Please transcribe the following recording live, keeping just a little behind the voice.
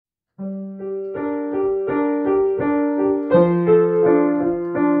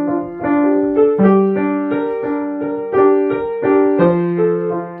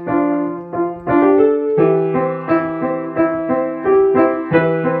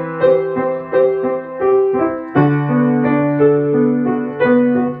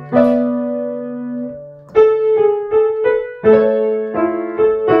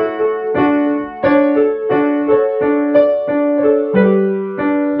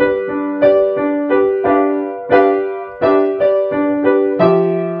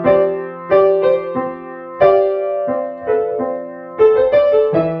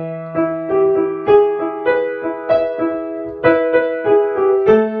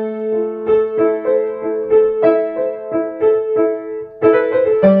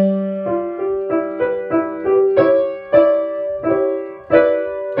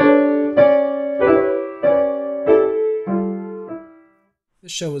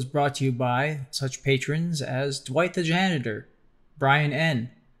This show was brought to you by such patrons as Dwight the Janitor, BrianN,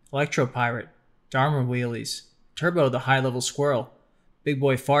 Electro-Pirate, Dharma Wheelies, Terrbow the High-Level Squirrel, Big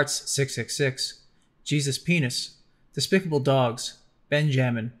Boy Farts 666, Jesus Penis, Despicabledogs,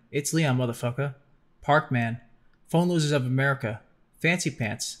 BenJammin, itsLeonMuthaFucka, Parkman, Phone Losers of America,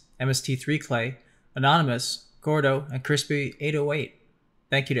 FancyPants, MST3 Clay, Anonymous, Gordo, and Chrispy 808.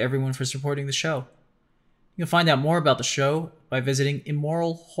 Thank you to everyone for supporting the show. You can find out more about the show by visiting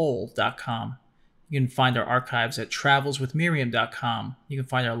immoralhole.com. You can find our archives at travelswithmiriam.com. You can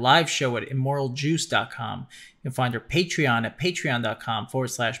find our live show at immoraljuice.com. You can find our Patreon at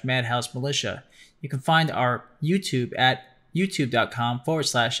patreon.com/madhousemilitia. You can find our YouTube at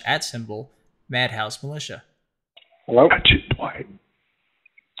youtube.com/@madhousemilitia. Hello? Dwight.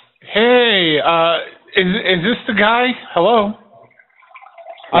 Hey, is this the guy? Hello?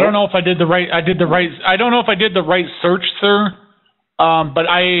 I don't know if I did the right. I don't know if I did the right search, sir. But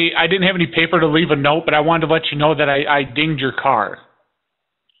I didn't have any paper to leave a note. But I wanted to let you know that I dinged your car.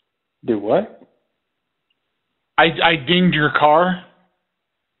 Do what? I dinged your car.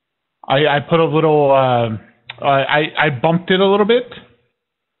 I put a little. I bumped it a little bit,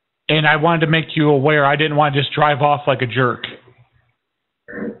 and I wanted to make you aware. I didn't want to just drive off like a jerk.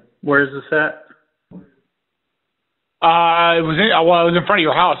 Where's this at? It was in front of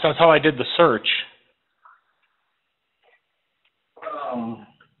your house. That's how I did the search.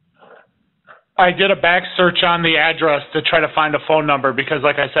 I did a back search on the address to try to find a phone number because,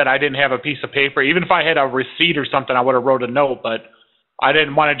 like I said, I didn't have a piece of paper. Even if I had a receipt or something, I would have wrote a note, but I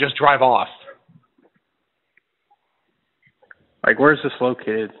didn't want to just drive off. Like, where's this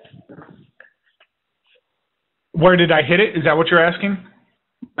located? Where did I hit it? Is that what you're asking?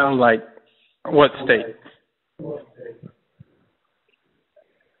 No, like, what state?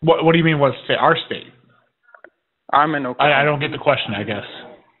 What do you mean, what state? Our state. I'm in Oklahoma. I don't get the question, I guess.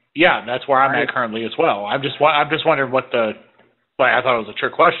 Yeah, that's where I'm at currently as well. I'm just wondering what I thought it was a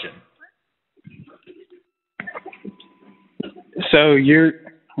trick question. So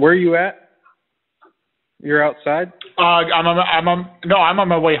where are you at? You're outside? I'm on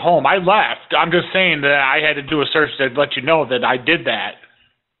my way home. I left. I'm just saying that I had to do a search to let you know that I did that.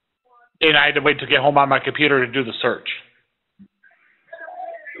 And I had to wait to get home on my computer to do the search.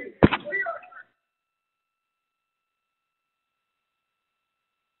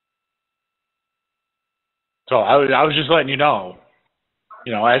 So I was just letting you know,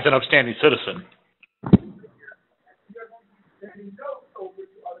 as an upstanding citizen.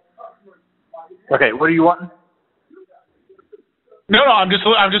 Okay, what are you wanting? No, I'm just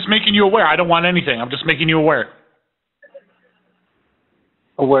making you aware. I don't want anything. I'm just making you aware.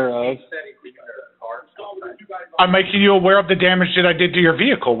 Aware of? I'm making you aware of the damage that I did to your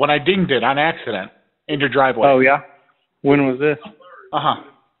vehicle when I dinged it on accident in your driveway. Oh, yeah? When was this? Uh-huh.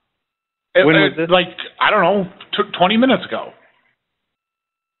 When was this? Like, I don't know, 20 minutes ago.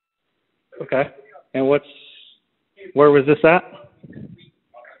 Okay. And where was this at?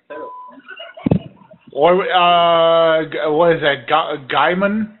 Or, what is that,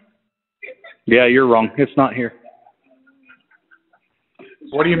 Guyman? Yeah, you're wrong. It's not here.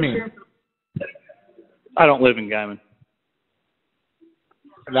 What do you mean? I don't live in Guyman.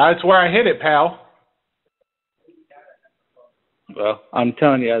 That's where I hit it, pal. Well, I'm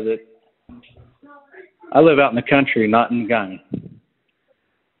telling you that I live out in the country, not in Guyman.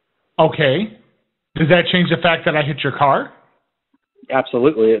 Okay. Does that change the fact that I hit your car?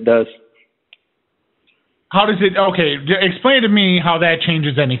 Absolutely, it does. How does it, okay, explain to me how that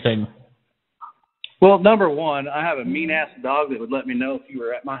changes anything. Well, number one, I have a mean-ass dog that would let me know if you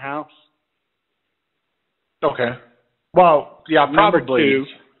were at my house. Okay. Well, yeah, probably.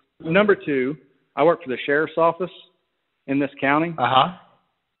 Number two, I work for the sheriff's office in this county. Uh-huh.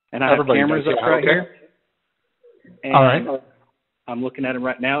 And I have cameras up right here. And all right. I'm looking at them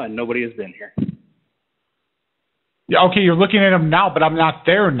right now, and nobody has been here. Yeah, okay, you're looking at them now, but I'm not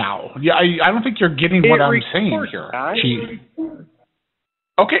there now. Yeah, I don't think you're getting what I'm saying here, Chief.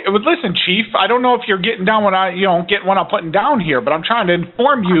 Okay, well, listen, Chief, I don't know if you're getting down what getting what I'm putting down here, but I'm trying to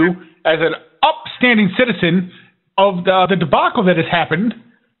inform you as an upstanding citizen of the debacle that has happened.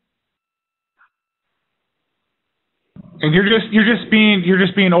 And you're just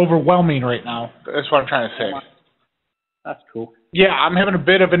being overwhelming right now. That's what I'm trying to say. That's cool. Yeah, I'm having a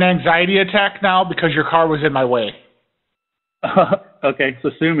bit of an anxiety attack now because your car was in my way. Okay, so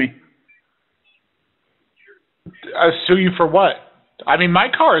sue me. Sue you for what? I mean, my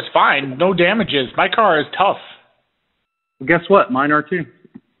car is fine. No damages. My car is tough. Well, guess what? Mine are too.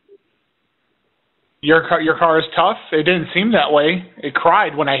 Your car is tough? It didn't seem that way. It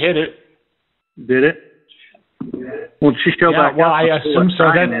cried when I hit it. Did it? Well, she still back well, up. I assume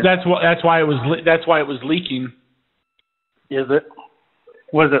so. That's why it was leaking. Is it?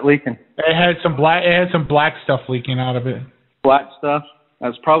 What is it leaking? It had some black stuff leaking out of it. Black stuff?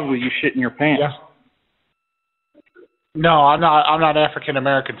 That's probably you shitting your pants. Yeah. No, I'm not African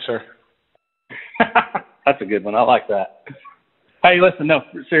American, sir. That's a good one. I like that. Hey, listen, no,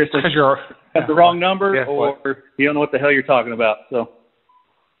 seriously. Because you're that's the wrong number, or you don't know what the hell you're talking about. So.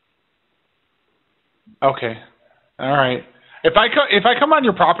 Okay. All right. If I come on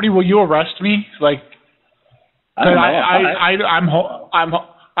your property, will you arrest me? Like, I'm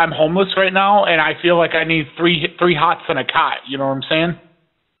homeless right now, and I feel like I need three hots and a cot. You know what I'm saying?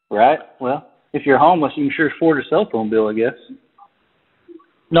 Right. Well, if you're homeless, you can sure afford a cell phone bill, I guess.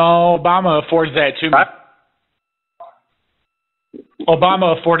 No, Obama affords that to me. Right.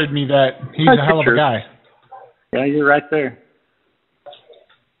 Obama afforded me that. He's a hell of a guy. Yeah, you're right there.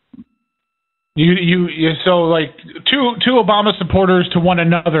 You so like two Obama supporters to one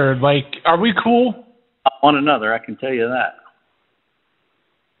another. Like, are we cool? One another, I can tell you that.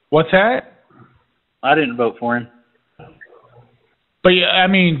 What's that? I didn't vote for him. But I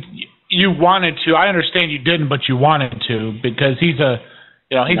mean, you wanted to. I understand you didn't, but you wanted to because he's an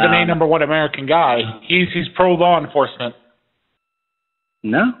A #1 American guy. He's pro law enforcement.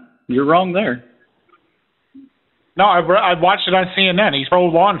 No, you're wrong there. No, I watched it on CNN. He's pro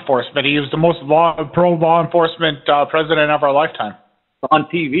law enforcement. He was the most pro law enforcement president of our lifetime. On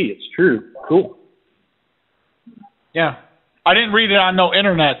TV, it's true. Cool. Yeah, I didn't read it on no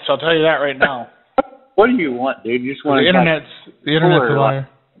internet, so I'll tell you that right now. What do you want, dude? You just want the internet's a liar.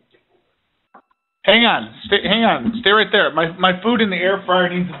 Hang on, stay right there. My food in the air fryer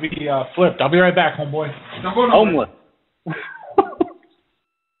needs to be flipped. I'll be right back, homeboy. Homeless.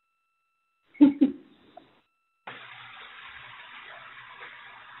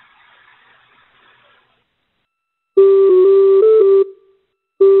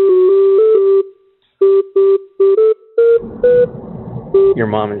 Your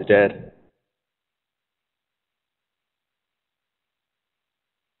mom is dead.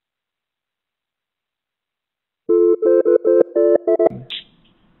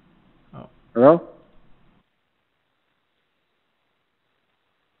 Oh. Hello?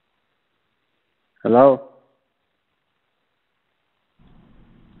 Hello?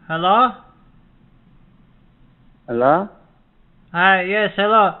 Hello? Hello? Hi, yes,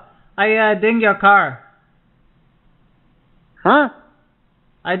 hello. I dinged your car. Huh?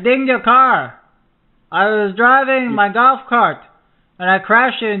 I dinged your car. I was driving my golf cart, and I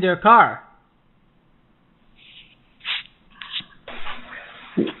crashed into your car.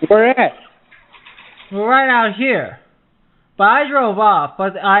 Where at? We're right out here. But I drove off,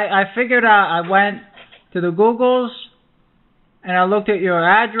 but I figured out I went to the Googles, and I looked at your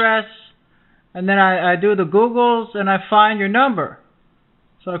address, and then I do the Googles, and I find your number.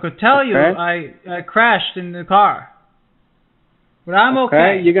 So I could tell you I crashed in the car. But I'm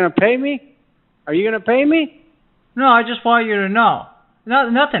okay. You gonna pay me? Are you gonna pay me? No, I just want you to know.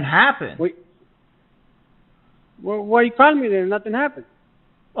 Nothing happened. Wait. Well, why are you calling me then? Nothing happened.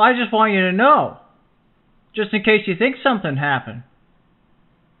 Well, I just want you to know. Just in case you think something happened.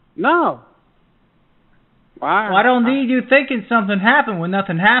 No. Why? Well, I don't need you thinking something happened when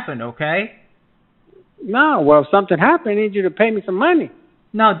nothing happened, okay? No, well, if something happened, I need you to pay me some money.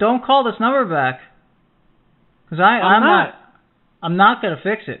 No, don't call this number back. Because I'm not going to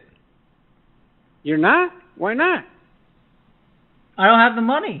fix it. You're not? Why not? I don't have the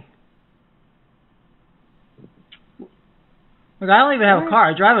money. Look, I don't even have a car.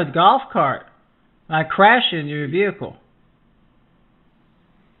 I drive a golf cart. And I crashed into your vehicle.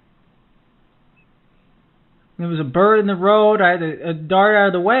 There was a bird in the road. I had to dart out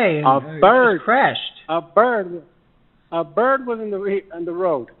of the way. And a bird crashed. A bird was in the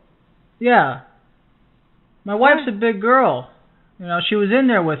road. Yeah. My wife's a big girl. You know, she was in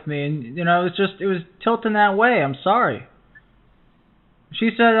there with me, and it was tilting that way. I'm sorry. She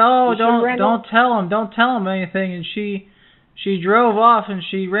said, "Oh, don't tell him anything," and she drove off and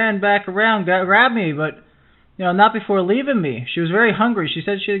she ran back around, grabbed me, but not before leaving me. She was very hungry. She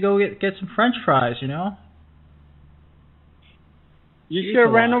said she'd go get some French fries. You should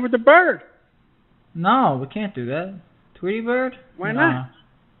have ran over the bird. No, we can't do that. Tweety bird? Why not?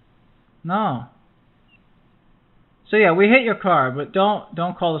 No. So yeah, we hit your car, but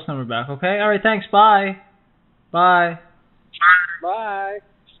don't call this number back, okay? All right, thanks. Bye. Bye. Bye.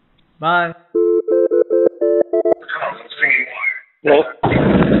 Bye. Hello?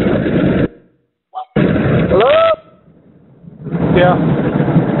 Hello? Yeah.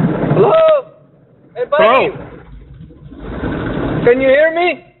 Hello? Hey, buddy. Hello? Can you hear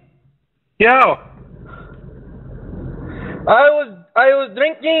me? Yeah. I was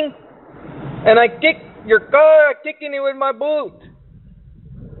drinking, and I kicked your car. I kicked it with my boot.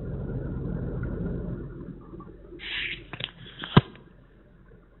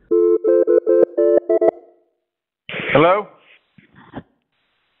 Hello?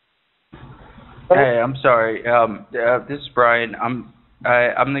 Hey, I'm sorry. This is Brian. I'm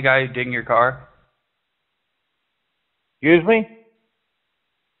the guy who dinged your car. Excuse me?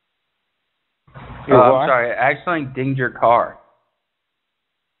 I'm sorry. I accidentally dinged your car.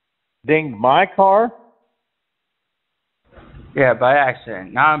 Dinged my car? Yeah, by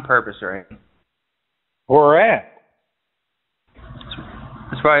accident, not on purpose, right? Where at?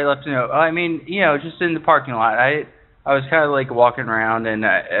 That's why I left a note. I mean, just in the parking lot. I was kind of like walking around, and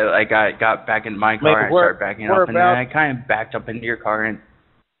I got back into my car, and I started backing up, and then I kind of backed up into your car. And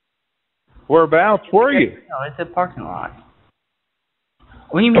whereabouts were you? No, it's a parking lot.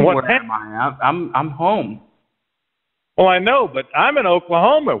 What do you mean? Where am I? I'm home. Well, I know, but I'm in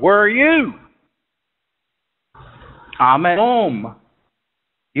Oklahoma. Where are you? I'm at home.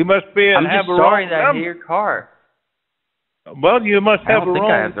 You must be. I'm just sorry that I hit your car. Well, you must have I don't think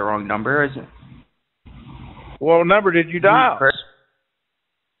I have the wrong number, is it? What number did you dial?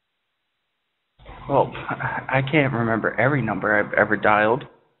 Well, I can't remember every number I've ever dialed.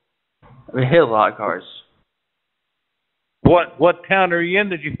 We hit a lot of cars. What town are you in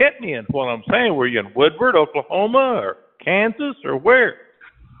that you hit me in? What I'm saying, were you in Woodward, Oklahoma, or Kansas, or where?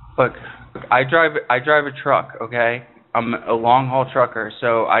 Look, I drive a truck, okay? I'm a long haul trucker,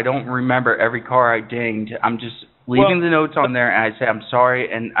 so I don't remember every car I dinged. I'm just leaving the notes on there, and I say I'm sorry,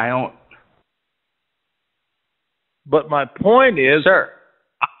 and I don't. But my point is, sir,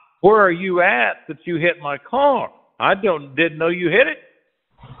 where are you at that you hit my car? I didn't know you hit it.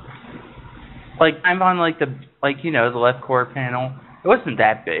 Like I'm on the left quarter panel. It wasn't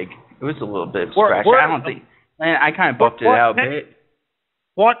that big. It was a little bit of a scratch. I don't think. Man, I kind of bumped it out a bit.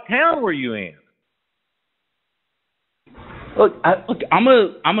 What town were you in? Look, I'm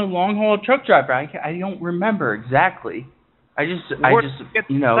a long haul truck driver. I don't remember exactly.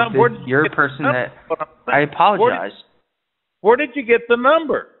 You're a person that. I apologize. Where did you get the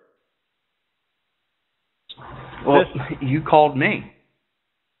number? Well, you called me.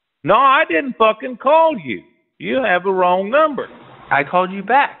 No, I didn't fucking call you. You have the wrong number. I called you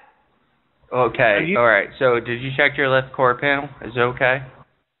back. Okay, all right. So did you check your left quarter panel? Is it okay?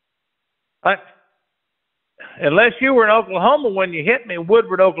 Unless you were in Oklahoma when you hit me in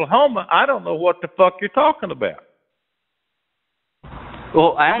Woodward, Oklahoma, I don't know what the fuck you're talking about.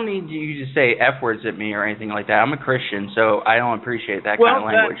 Well, I don't need you to say F words at me or anything like that. I'm a Christian, so I don't appreciate that kind of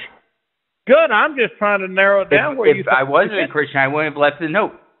language. Good. I'm just trying to narrow it down. If I wasn't a Christian, I wouldn't have left a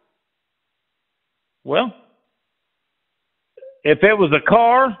note. Well, if it was a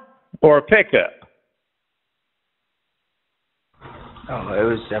car or a pickup. Oh, it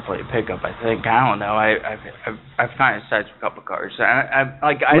was definitely a pickup, I think. I don't know. I've kind of sided a couple of cars.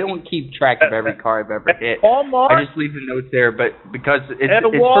 I don't keep track of every car I've ever hit. Walmart? I just leave the notes there, but because it's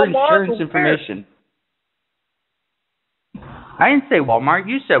for insurance information. I didn't say Walmart.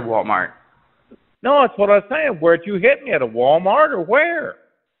 You said Walmart. No, that's what I was saying. Where'd you hit me? At a Walmart or where?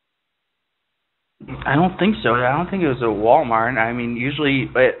 I don't think so. I don't think it was a Walmart. I mean, usually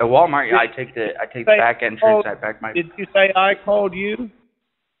at a Walmart, I take the back entrance. I back my. Did you say I called you?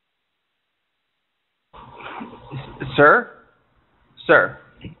 Sir?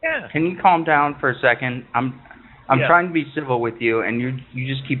 Yeah. Can you calm down for a second? I'm trying to be civil with you, and you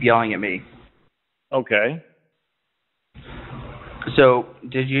just keep yelling at me. Okay. So,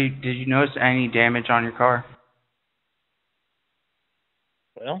 did you notice any damage on your car?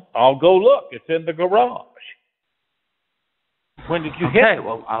 Well, I'll go look. It's in the garage. When did you hit? Okay,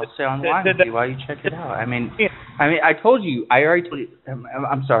 well, I'll stay on the line with you while you check it out. I mean, I told you. I already told you.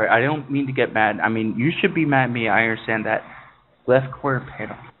 I'm sorry. I don't mean to get mad. I mean, you should be mad at me. I understand that. Left quarter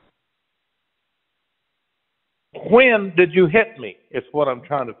panel. When did you hit me? It's what I'm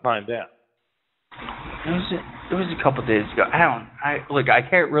trying to find out. It was a couple days ago. I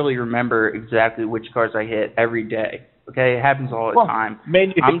can't really remember exactly which cars I hit every day. Okay, it happens all the time.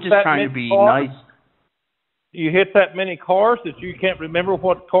 I'm just trying to be nice. You hit that many cars that you can't remember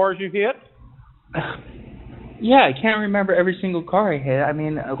what cars you hit? Yeah, I can't remember every single car I hit. I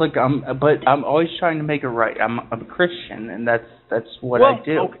mean, but I'm always trying to make it right. I'm a Christian, and that's what I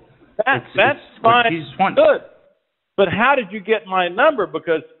do. Okay. That's fine. Good. But how did you get my number?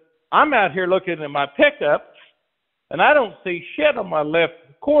 Because I'm out here looking at my pickup, and I don't see shit on my left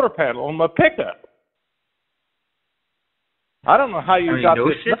quarter panel on my pickup. I don't know how you got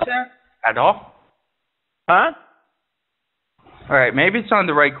this shit there at all. Huh? All right, maybe it's on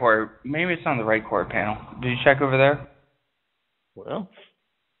the right quarter. Maybe it's on the right quarter panel. Did you check over there? Well,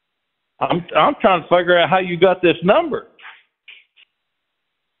 I'm trying to figure out how you got this number.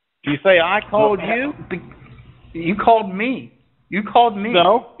 You say I called you? You called me. You called me.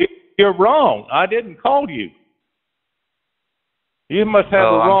 No, you're wrong. I didn't call you. You must have the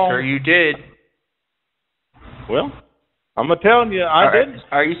wrong. I'm sure you did. Well, I'm telling you, I didn't.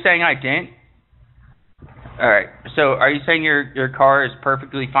 Are you saying I didn't? All right. So, are you saying your car is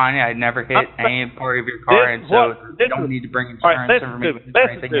perfectly fine? I never hit any part of your car, and so you don't need to bring insurance or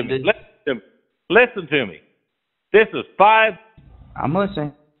anything. Listen to me. This is 5. I'm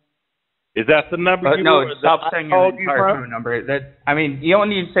listening. Is that the number you No, stop saying your entire phone number. You don't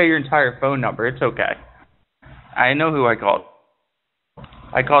need to say your entire phone number. It's okay. I know who I called.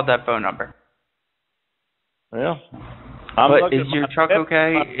 I called that phone number. Well, but is your truck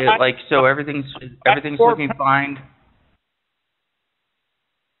okay? So everything's looking fine.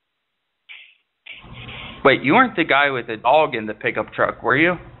 Wait, you weren't the guy with the dog in the pickup truck, were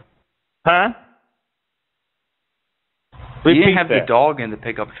you? Huh? You didn't have the dog in the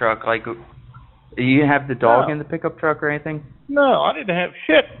pickup truck, you didn't have the dog in the pickup truck or anything? No, I didn't have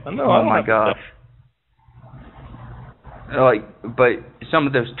shit. No, oh my gosh. But some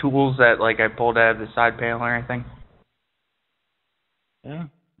of those tools that I pulled out of the side panel or anything? Yeah.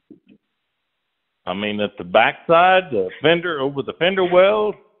 I mean, at the backside, the fender, over the fender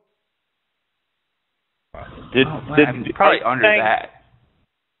wells. Probably under that.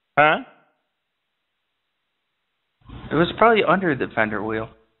 Huh? It was probably under the fender wheel.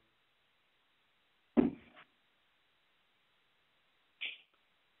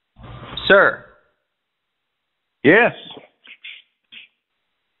 Sir. Yes.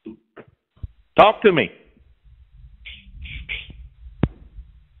 Talk to me.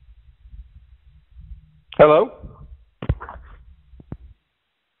 Hello?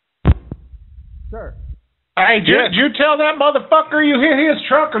 Sir. Hey, did you tell that motherfucker you hit his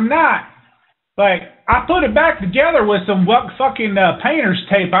truck or not? I put it back together with some fucking painter's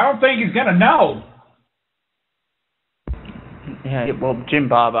tape. I don't think he's gonna know. Yeah, well, Jim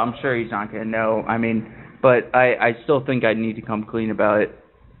Bob, I'm sure he's not gonna know. I mean, but I still think I need to come clean about it.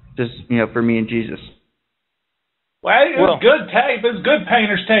 Just, for me and Jesus. Well, it's good tape. It's good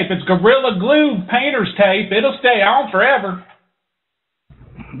painter's tape. It's Gorilla Glue painter's tape. It'll stay on forever.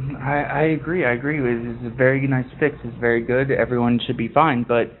 I agree. It's a very nice fix. It's very good. Everyone should be fine.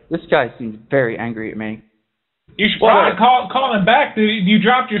 But this guy seems very angry at me. You should probably call him back. You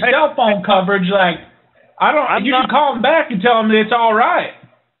dropped your cell phone coverage. You should call him back and tell him that it's all right.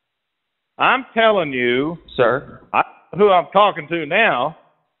 I'm telling you, sir, who I'm talking to now.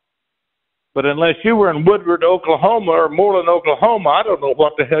 But unless you were in Woodward, Oklahoma, or Moreland, Oklahoma, I don't know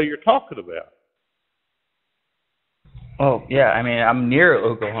what the hell you're talking about. Oh, yeah, I mean, I'm near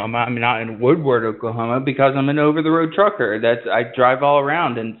Oklahoma. I'm not in Woodward, Oklahoma, because I'm an over-the-road trucker. I drive all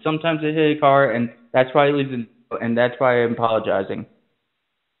around, and sometimes I hit a car, and that's why I leave, and that's why I'm apologizing.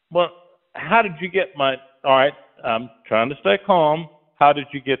 Well, how did you get my... All right, I'm trying to stay calm. How did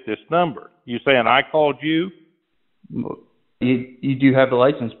you get this number? You saying I called you? You do have a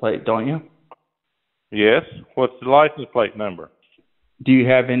license plate, don't you? Yes. What's the license plate number? Do you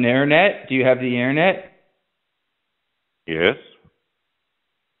have an internet? Do you have the internet? Yes.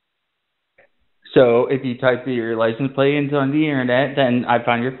 So if you type your license plate into on the internet, then I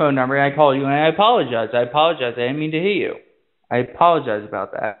find your phone number and I call you and I apologize. I didn't mean to hit you. I apologize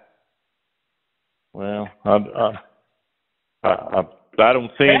about that. Well, I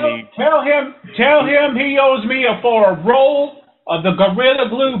don't see any. Tell him he owes me for a roll of the Gorilla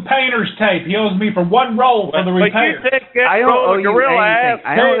Glue painter's tape. He owes me for one roll for the repair. I don't owe you anything.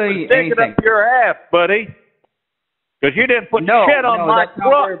 I don't owe you anything. Stick it up your ass, buddy. Because you didn't put shit on my truck. No, that's not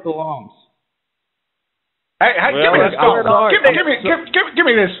where it belongs. Hey, give me this phone. Give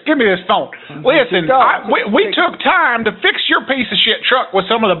me this phone. Listen, we took time to fix your piece of shit truck with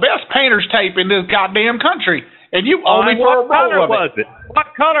some of the best painter's tape in this goddamn country, and you owe me for a roll of it.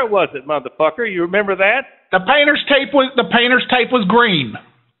 What color was it, motherfucker? You remember that? The painter's tape was green.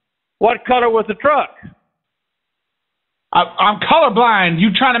 What color was the truck? I'm colorblind.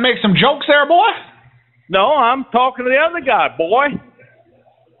 You trying to make some jokes there, boy? No, I'm talking to the other guy, boy.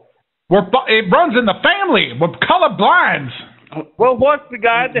 It runs in the family. We're colorblind. Well, what's the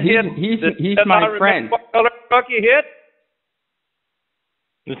guy that hit? He's my friend. What color truck he hit?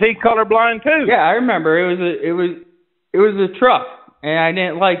 Is he colorblind too? Yeah, I remember. It was a truck, and I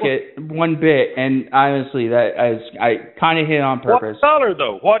didn't like it one bit. And honestly, I kind of hit on purpose. What color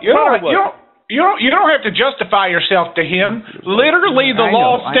though? What color was it? You don't have to justify yourself to him. Literally, the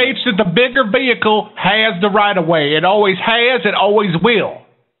law states that the bigger vehicle has the right of way. It always has. It always will.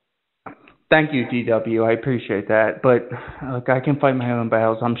 Thank you, DW. I appreciate that. But look, I can fight my own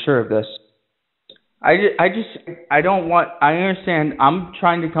battles. I'm sure of this. I don't want. I understand. I'm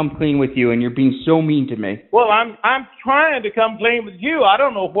trying to come clean with you, and you're being so mean to me. Well, I'm trying to come clean with you. I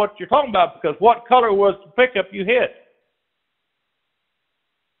don't know what you're talking about because what color was the pickup you hit?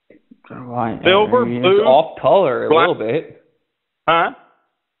 Silver, blue, it's off color a little bit. Huh?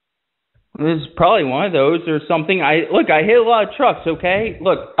 It's probably one of those or something. I hit a lot of trucks. Okay,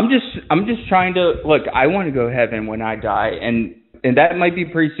 look, I'm just trying to look. I want to go to heaven when I die, and that might be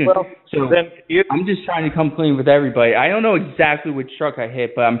pretty soon. Well, so I'm just trying to come clean with everybody. I don't know exactly which truck I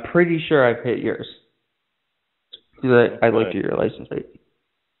hit, but I'm pretty sure I've hit yours. I looked at your license plate.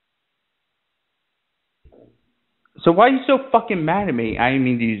 So why are you so fucking mad at me? I didn't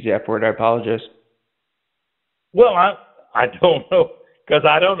mean to use the F word. I apologize. Well, I don't know, because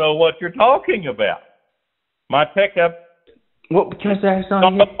I don't know what you're talking about. My pickup. Well, because I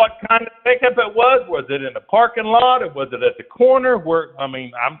don't know what kind of pickup it was. Was it in the parking lot, or was it at the corner?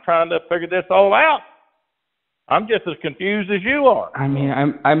 I'm trying to figure this all out. I'm just as confused as you are. I mean,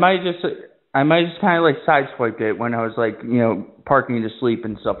 I might just kind of like sideswiped it when I was like, parking to sleep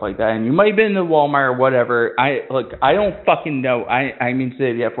and stuff like that. And you might have been in the Walmart or whatever. I don't fucking know. I mean to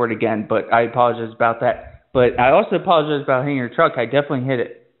say the F word again, but I apologize about that. But I also apologize about hitting your truck. I definitely hit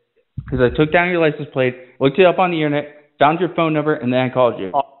it because I took down your license plate, looked it up on the internet, found your phone number, and then I called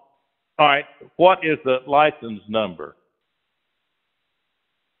you. All right. What is the license number?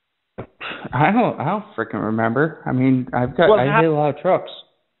 I don't freaking remember. I mean, I hit a lot of trucks.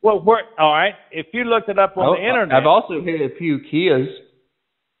 Well, all right. If you looked it up on the internet. I've also hit a few Kias.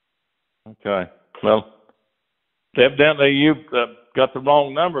 Okay. Well, evidently you've got the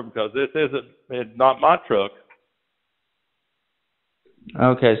wrong number because it's not my truck.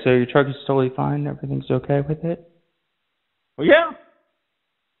 Okay, so your truck is totally fine? Everything's okay with it? Well, yeah.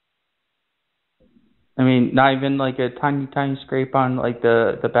 I mean, not even like a tiny, tiny scrape on like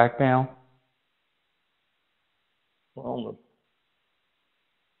the back panel? Well,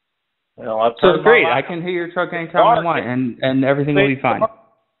 so great. I can hit your truck anytime I want, and everything will be fine.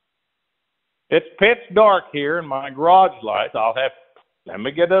 It's pitch dark here in my garage lights. Let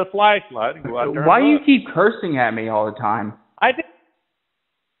me get a flashlight and go out there. Why do you keep cursing at me all the time? I did.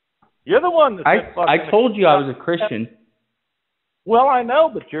 You're the one that I told you I was a Christian. Well, I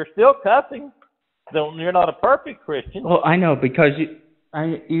know, but you're still cussing. You're not a perfect Christian. Well, I know because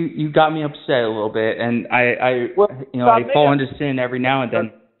you got me upset a little bit, and I fall into sin every now and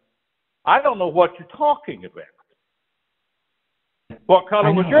then. I don't know what you're talking about. What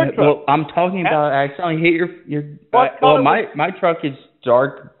color was your truck? Well, I'm talking about I accidentally hit your. What color? Well, my truck is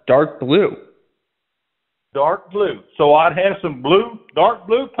dark blue. Dark blue. So I'd have some dark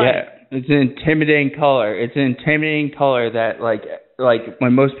blue paint. Yeah, it's an intimidating color. It's an intimidating color that like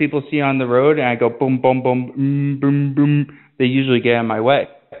when most people see on the road, and I go boom, boom, boom, boom, boom, they usually get in my way.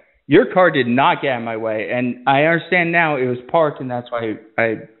 Your car did not get in my way, and I understand now it was parked, and that's why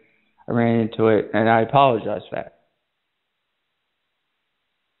I ran into it, and I apologize for that.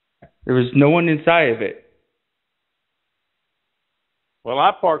 There was no one inside of it. Well,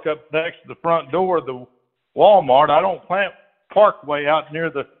 I park up next to the front door of the Walmart. I don't park way out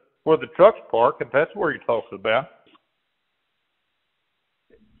near where the trucks park, if that's where you're talking about.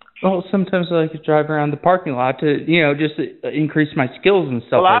 Well, sometimes I like to drive around the parking lot to, just increase my skills and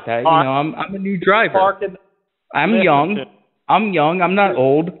stuff like that. I'm a new driver. I'm young. I'm not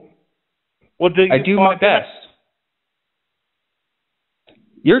old. Well, I do my best.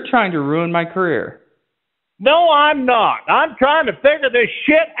 You're trying to ruin my career. No, I'm not. I'm trying to figure this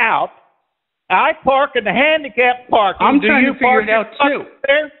shit out. I park in the handicap parking. I'm trying to figure it out too.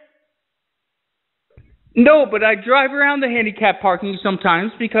 There? No, but I drive around the handicap parking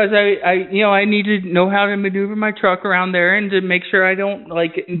sometimes because I need to know how to maneuver my truck around there and to make sure I don't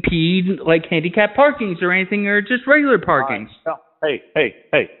impede handicap parkings or anything or just regular parkings. Right.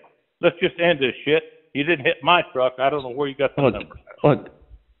 Hey. Let's just end this shit. You didn't hit my truck. I don't know where you got the number.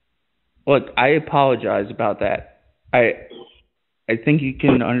 Look, I apologize about that. I think you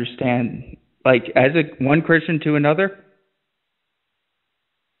can understand, as one Christian to another.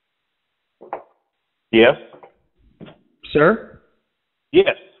 Yes. Sir?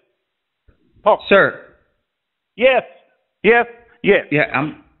 Yes. Talk. Sir? Yes. Yeah,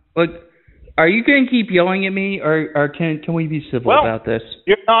 are you going to keep yelling at me, or can we be civil about this?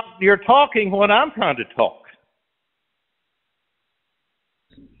 You're talking when I'm trying to talk.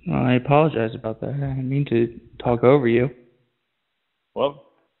 Well, I apologize about that. I didn't mean to talk over you. Well,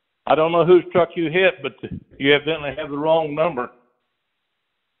 I don't know whose truck you hit, but you evidently have the wrong number.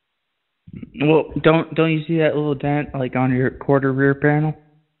 Well, don't you see that little dent on your quarter rear panel?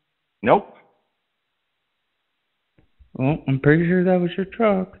 Nope. Well, I'm pretty sure that was your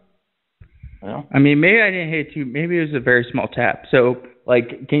truck. Well, I mean, maybe I didn't hit you. Maybe it was a very small tap. So,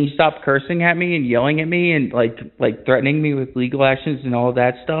 like, can you stop cursing at me and yelling at me and, like threatening me with legal actions and all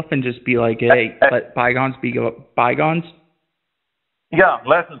that stuff and just be like, hey, let bygones be bygones? yeah,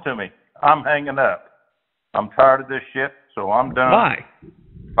 listen to me. I'm hanging up. I'm tired of this shit, so I'm done. Why?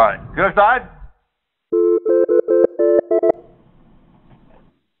 Bye. Because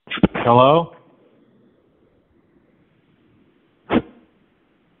Hello?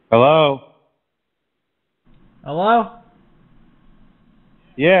 Hello? Hello?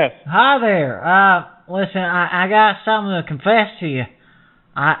 Yes. Hi there. Listen, I got something to confess to you.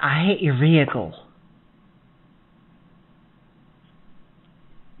 I hit your vehicle.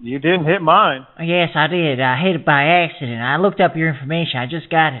 You didn't hit mine. Yes, I did. I hit it by accident. I looked up your information. I just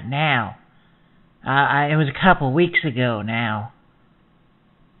got it now. It was a couple of weeks ago now.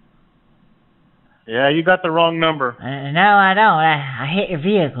 Yeah, you got the wrong number. No, I don't. I hit your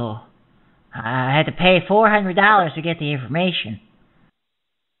vehicle. I had to pay $400 to get the information.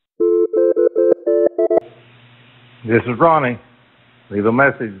 This is Ronnie. Leave a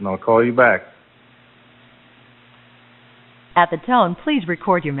message and I'll call you back. At the tone, please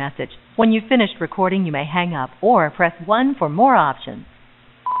record your message. When you've finished recording, you may hang up or press 1 for more options.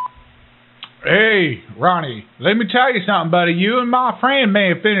 Hey, Ronnie, let me tell you something, buddy. You and my friend may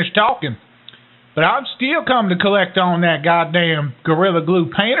have finished talking, but I'm still coming to collect on that goddamn Gorilla Glue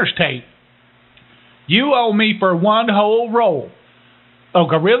painter's tape. You owe me for one whole roll of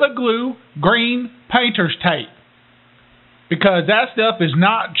Gorilla Glue green painter's tape, because that stuff is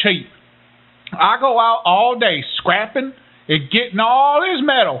not cheap. I go out all day scrapping and getting all this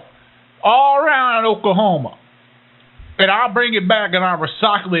metal all around Oklahoma, and I bring it back and I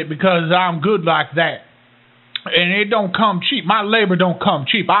recycle it because I'm good like that. And it don't come cheap. My labor don't come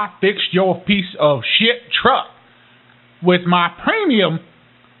cheap. I fixed your piece of shit truck with my premium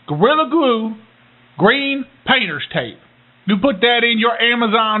Gorilla Glue green painter's tape. You put that in your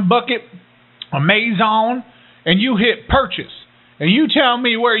Amazon bucket, Amazon, and you hit purchase. And you tell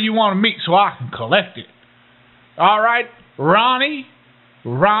me where you want to meet so I can collect it. All right, Ronnie,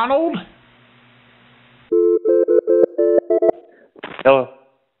 Ronald. Hello.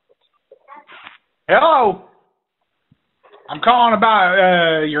 Hello. I'm calling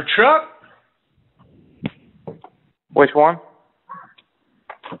about your truck. Which one?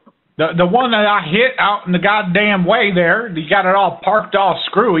 The one that I hit out in the goddamn way there. You got it all parked all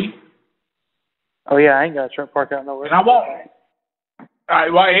screwy. Oh, yeah, I ain't got a truck parked out nowhere. And I won't.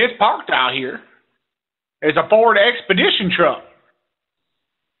 Well, it's parked out here. It's a Ford Expedition truck.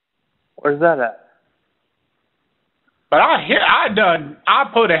 Where's that at? But I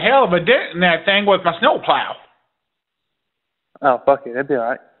put a hell of a dent in that thing with my snowplow. Oh, fuck it. It'd be all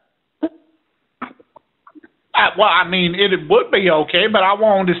right. Well, I mean, it would be okay, but I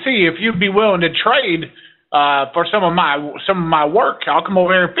wanted to see if you'd be willing to trade for some of my work. I'll come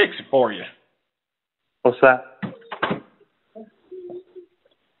over here and fix it for you. What's that?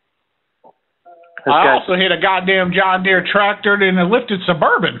 I also hit a goddamn John Deere tractor and a lifted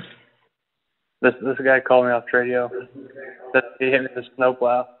Suburban. This guy called me off radio. He hit me with a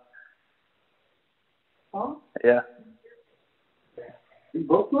snowplow. Huh? Yeah. You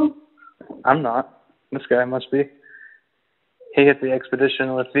both know? I'm not. This guy must be. He hit the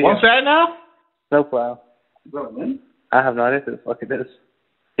Expedition with the... What's that now? Snowplow. I have no idea who the fuck it is.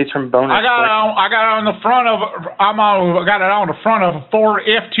 He's from Bonus. I got it on the front of a Ford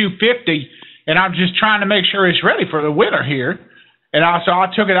F-250, and I'm just trying to make sure it's ready for the winter here. And so I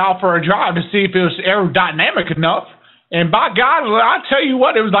took it out for a drive to see if it was aerodynamic enough. And by God, I tell you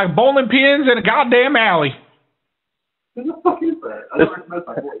what, it was like bowling pins in a goddamn alley. Who the fuck is that?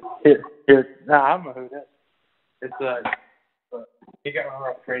 Here. Nah, I don't know who that is. It's, he got my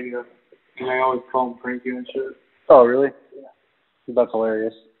off radio, and I always call him Frankie and shit. Oh, really? Yeah. That's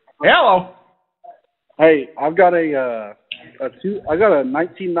hilarious. Hello. Hey, I've got a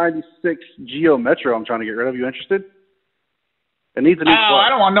 1996 Geo Metro I'm trying to get rid of. You interested? It needs a new I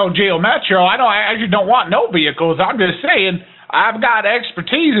don't want no Geo Metro. I actually don't want no vehicles. I'm just saying I've got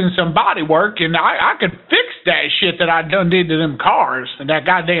expertise in some body work, and I could fix that shit that I done did to them cars and that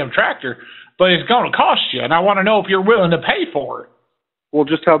goddamn tractor, but it's going to cost you, and I want to know if you're willing to pay for it. Well,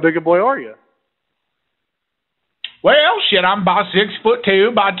 just how big a boy are you? Well, shit, I'm about 6'2",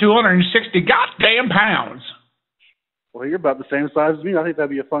 about 260 goddamn pounds. Well, you're about the same size as me. I think that'd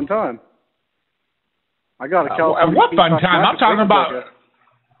be a fun time. I got a California. What fun time? I'm talking about.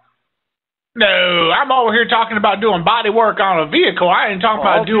 No, I'm over here talking about doing body work on a vehicle. I ain't talking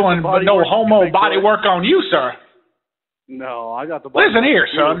about doing no homo body work on you, sir. No, I got the. Listen here,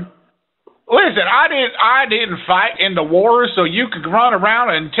 son. Listen, I didn't fight in the war so you could run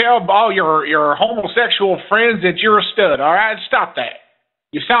around and tell all your homosexual friends that you're a stud. All right, stop that.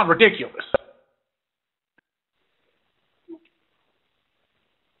 You sound ridiculous.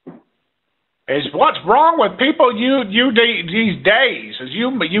 It's what's wrong with people these days. Is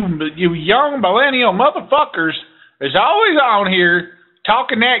you young millennial motherfuckers is always on here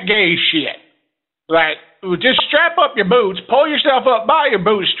talking that gay shit. Like, just strap up your boots, pull yourself up by your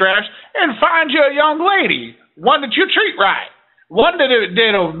bootstraps, and find you a young lady, one that you treat right, one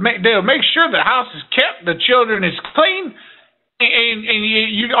that'll make sure the house is kept, the children is clean, and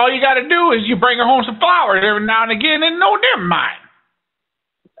you all you got to do is you bring her home some flowers every now and again, and no, never mind.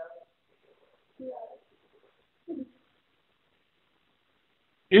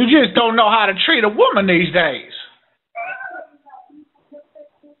 You just don't know how to treat a woman these days.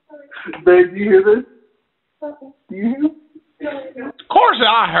 Babe, do you hear this? Do you hear it? Of course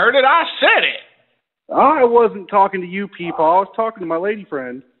I heard it. I said it. I wasn't talking to you people. I was talking to my lady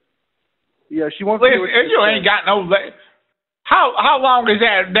friend. Yeah, she wants Listen, to do you ain't got no... How long has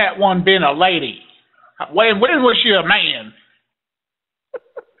that one been a lady? When was she a man?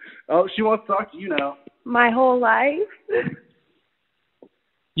 Oh, she wants to talk to you now. My whole life?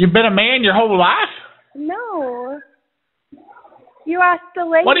 You've been a man your whole life? No. You asked the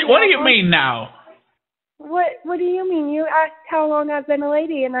lady. What do you mean now? What do you mean? You asked how long I've been a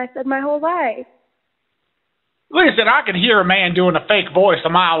lady, and I said my whole life. Listen, I can hear a man doing a fake voice a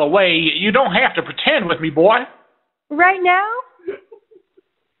mile away. You don't have to pretend with me, boy. Right now?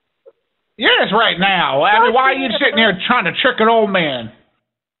 Yes, right now. I mean, why are you sitting there trying to trick an old man?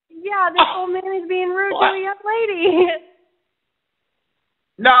 Yeah, this old man is being rude to a young lady.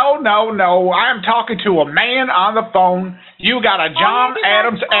 No. I'm talking to a man on the phone. You got a John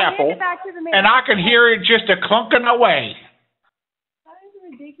Adams apple, and I can hear it just a clunking away. That is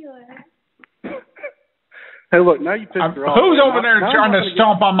ridiculous. Hey, look, now you pissed her off. Who's over there trying to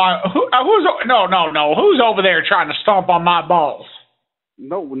stomp on my... No. Who's over there trying to stomp on my balls?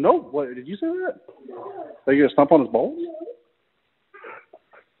 No. What, did you say that? Are you going to stomp on his balls?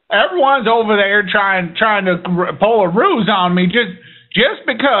 Everyone's over there trying to pull a ruse on me. Just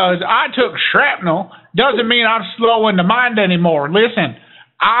because I took shrapnel doesn't mean I'm slow in the mind anymore. Listen,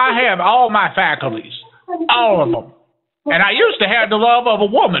 I have all my faculties, all of them. And I used to have the love of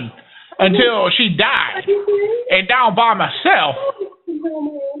a woman until she died, and down by myself.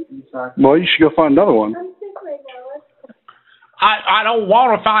 Well, you should go find another one. I don't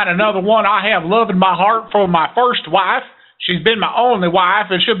want to find another one. I have love in my heart for my first wife. She's been my only wife,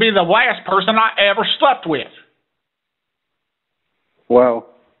 and she'll be the last person I ever slept with. Wow.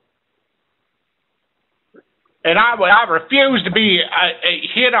 And I refuse to be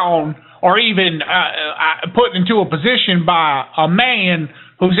hit on or even put into a position by a man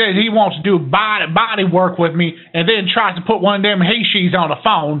who says he wants to do body work with me and then tries to put one of them he-she's on the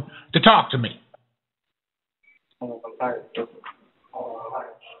phone to talk to me.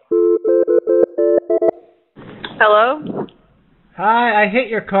 Hello? Hi, I hit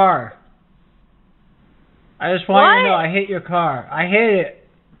your car. I just want you to know I hit your car. I hit it.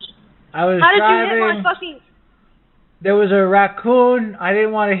 I was driving. How did you hit my fucking... There was a raccoon. I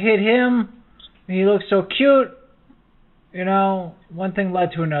didn't want to hit him. He looked so cute. You know, one thing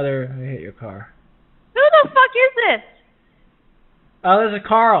led to another. I hit your car. Who the fuck is this? Oh, this is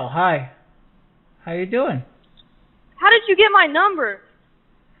Carl. Hi. How you doing? How did you get my number?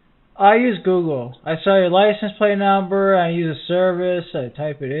 I use Google. I saw your license plate number. I use a service. I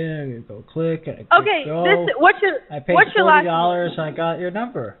type it in. I go click. And I click go. I paid $40 and I got your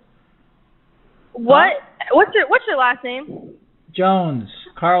number. What? Huh? What's your last name? Jones.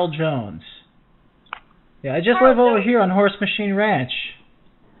 Carl Jones. Yeah, I just live over here on Horse Machine Ranch.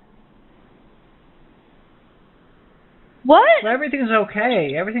 What? Well, everything's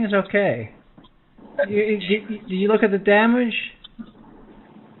okay. Everything's okay. Did you look at the damage?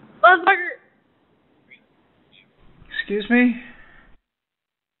 Motherfucker. Excuse me?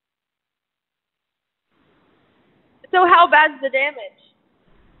 So how bad's the damage?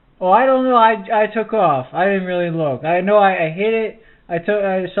 Oh, I don't know. I took off. I didn't really look. I know I hit it. I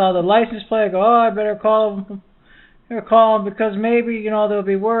saw the license plate. I go, I better call them. Because maybe, you know, they'll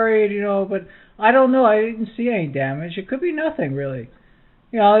be worried, you know, but I don't know. I didn't see any damage. It could be nothing, really.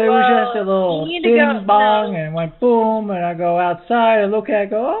 You know, there was just a little ding bong and it went boom, and I go outside and look at it,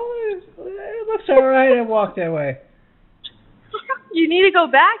 go, it looks all right, and walk that way. You need to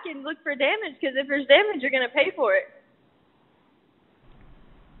go back and look for damage, because if there's damage, you're going to pay for it.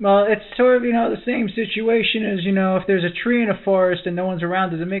 Well, it's sort of, you know, the same situation as, you know, if there's a tree in a forest and no one's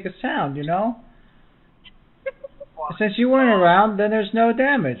around, does it make a sound, you know? Since you weren't around, then there's no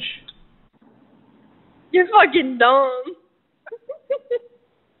damage. You're fucking dumb.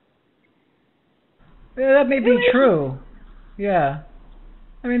 Yeah, that may be true. Yeah.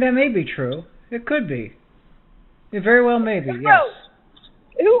 I mean, that may be true. It could be. It very well may be, yes.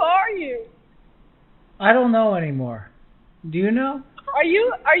 Who are you? I don't know anymore. Do you know? Are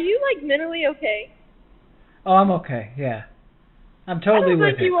you like mentally okay? Oh, I'm okay, yeah. I'm totally with it. I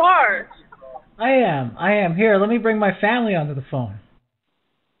don't think you are. I am. Here, let me bring my family onto the phone.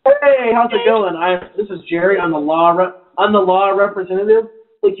 Hey, how's it going? This is Jerry. I'm the law representative.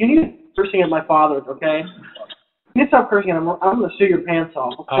 Look, you need to stop cursing at my father, okay? You need to stop cursing at him. I'm going to sue your pants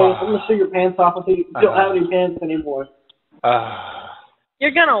off, okay? I'm going to sue your pants off until you don't have any pants anymore.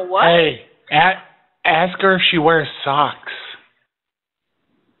 You're going to what? Hey, ask her if she wears socks.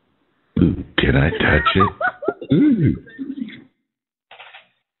 Can I touch it? Ooh.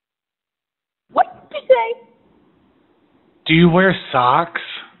 What did you say? Do you wear socks?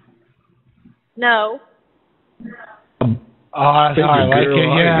 No. Oh, I like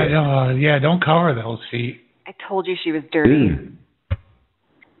it. Yeah, don't cover those feet. I told you she was dirty.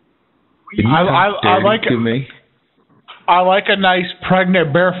 I like to me. I like a nice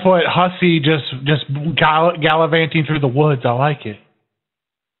pregnant barefoot hussy just gallivanting through the woods. I like it.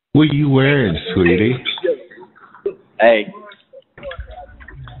 What are you wearing, sweetie? Hey.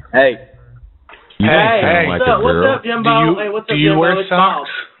 You don't sound like a girl. What's up, Jimbo? Do you wear socks?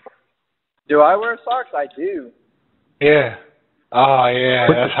 Do I wear socks? I do. Yeah. Oh, yeah,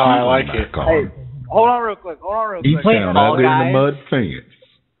 that's how I like it. Hey, hold on real quick. You sound ugly in the mud fence.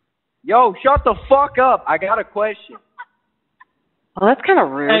 Yo, shut the fuck up. I got a question. Well, that's kind of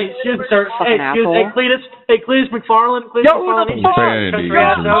rude. Hey, excuse me, sir. Hey, Cletus McFarland. Yo, who the fuck? Country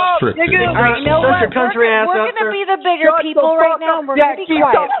ass out. All right, you know what? We're going to be the bigger people right now, and we're going to be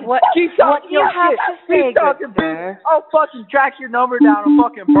quiet. What you have to say, good sir? I'll fucking track your number down and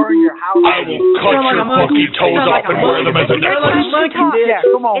fucking burn your house. I will cut your fucking toes off and wear them as a necklace. Yeah,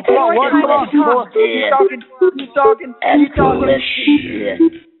 come on. You talking.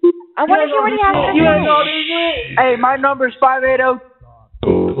 I want to hear what he has to say. Hey, my number's 580.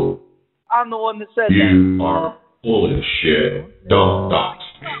 I'm the one that said that. You are full of shit. Don't dox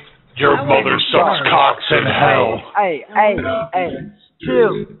me. Your mother sucks cocks in hell. Hey.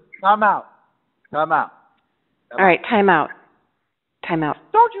 Chill. Time out. All right, time out.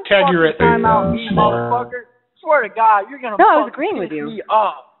 Don't you Ted, you're time out, me, motherfucker. Swear to God, you're going to I was agreeing with you. Me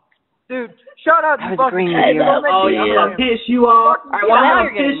off. Dude, shut up, I you was agreeing with you. Oh, yeah, I'm going to piss you off. All right, well, now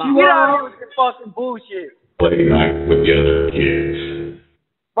you're getting Get out of here with your fucking bullshit. Play like with the other kids.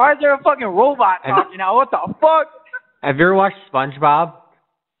 Why is there a fucking robot talking now? What the fuck? Have you ever watched SpongeBob?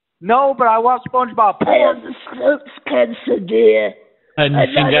 No, but I watched SpongeBob.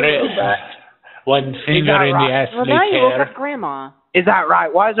 One finger in the ass. Well, now you woke up Grandma. Is that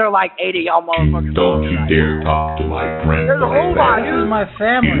right? Why is there like 80 of y'all motherfuckers? Don't you dare talk to my friend. There's a robot. This is my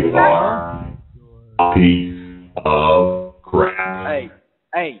family. You are a piece of crap.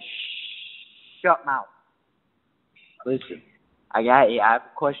 Hey, shut mouth. Listen, I have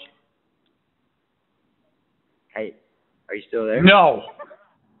a question. Hey, are you still there? No.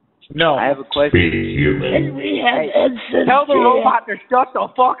 I have a question. Tell the robot to shut the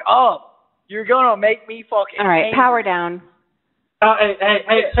fuck up. You're gonna make me fucking. All right, angry. power down.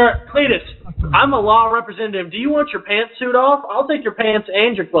 Hey, sir, Cletus, I'm a law representative. Do you want your pantsuit off? I'll take your pants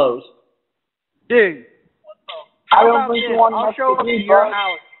and your clothes. Dude, I don't think you want to show up to your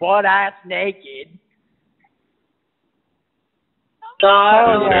house butt-ass naked. No,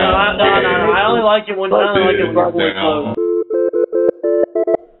 I only like it when I like it when we're clothes.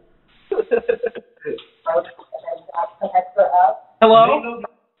 Hello?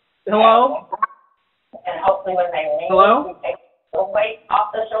 And hopefully when they leave, hello? we take the weight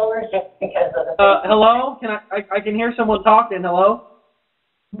off the shoulders just because of the... hello? I can hear someone talking. Hello?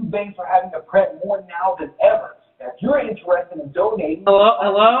 You banks are having to print more now than ever. If you're interested in donating... Hello?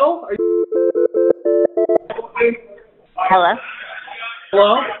 Hello?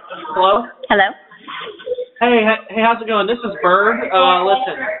 Hello? Hey, how's it going? This is Bird.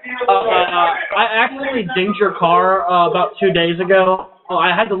 Listen, I accidentally dinged your car about 2 days ago.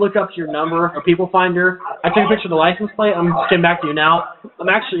 I had to look up your number, a people finder. I took a picture of the license plate. I'm just getting back to you now. I'm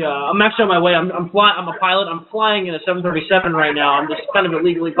actually on my way. I'm a pilot. I'm flying in a 737 right now. I'm just kind of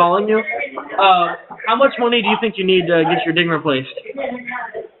illegally calling you. How much money do you think you need to get your ding replaced?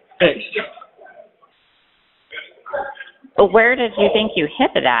 Fixed. Where did you think you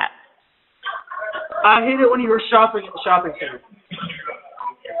hit it at? I hit it when you were shopping at the shopping center.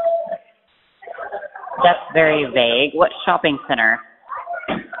 That's very vague. What shopping center?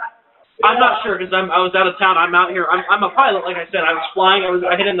 I'm not sure because I was out of town. I'm out here. I'm a pilot, like I said. I was flying.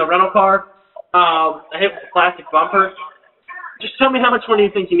 I hit it in the rental car. I hit with the plastic bumper. Just tell me how much money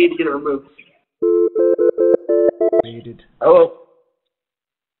you think you need to get it removed. Hello.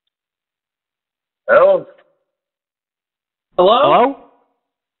 Hello. Hello? Hello.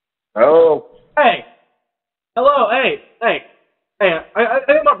 Hello. Hey. Hello. Hey. I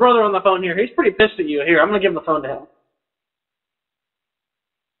got my brother on the phone here. He's pretty pissed at you. Here, I'm gonna give him the phone to him.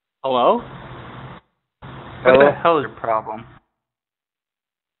 Hello? What the hell is your problem?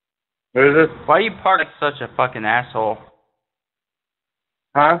 Who is this? Why you park like such a fucking asshole?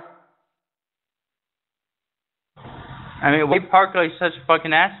 Huh? I mean, why you park like such a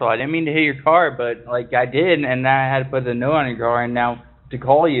fucking asshole? I didn't mean to hit your car, but like I did, and now I had to put the note on your car, and now to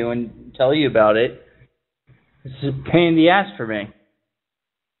call you and tell you about it. This is a pain in the ass for me.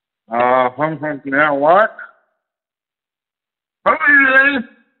 Now what? Who is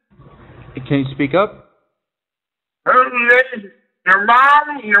this? Can you speak up? Who is this? Your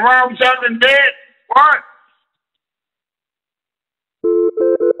mom? Your mom's something dead? What?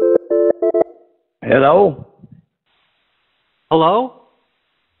 Hello? Hello?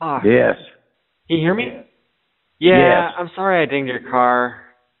 Yes. Can you hear me? Yeah, Yes. I'm sorry I dinged your car.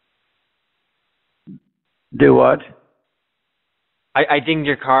 Do what? I dinged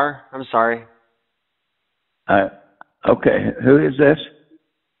your car. I'm sorry. Okay. Who is this?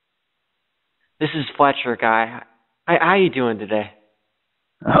 This is Fletcher, guy. How you doing today?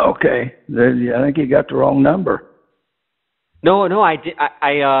 Okay. I think you got the wrong number. No, I did.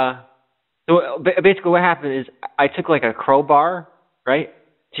 So basically what happened is I took like a crowbar, right,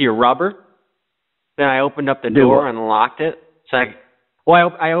 to your rubber. Then I opened up the door and locked it. So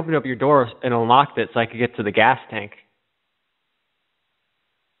I opened up your door and unlocked it so I could get to the gas tank.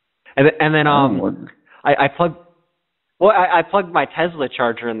 And then I plugged my Tesla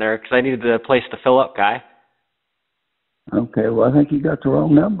charger in there because I needed a place to fill up, guy. Okay, well, I think you got the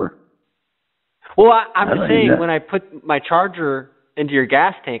wrong number. Well, I'm just saying, when I put my charger into your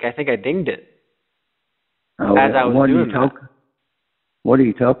gas tank, I think I dinged it. Oh, as I was doing that. What are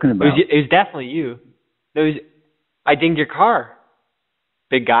you talking about? It was definitely you. I dinged your car,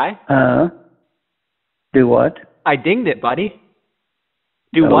 big guy. Do what? I dinged it, buddy.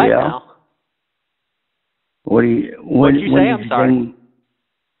 Do what now? What do you? What did you say? I'm sorry.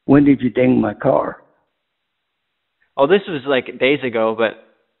 When did you ding my car? Oh, this was like days ago, but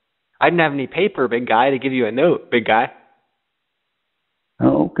I didn't have any paper, big guy, to give you a note, big guy.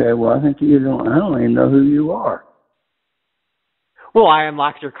 Oh, okay. Well, I think I don't even know who you are. Well, I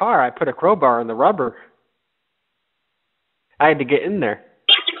unlocked your car. I put a crowbar in the rubber. I had to get in there.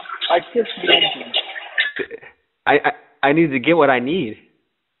 I kissed the engine. I need to get what I need.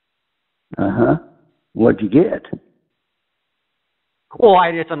 What'd you get? Well,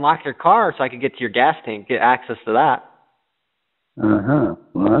 I just unlocked your car so I could get to your gas tank, get access to that. Well,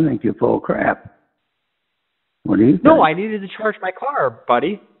 I think you're full of crap. What do you think? No, I needed to charge my car,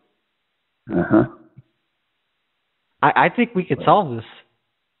 buddy. I think we could solve this.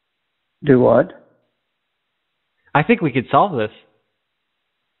 Do what? I think we could solve this.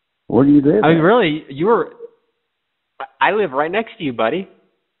 Where do you live? I mean, really, I live right next to you, buddy.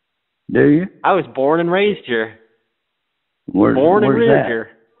 Do you? I was born and raised here. Where's that? Here.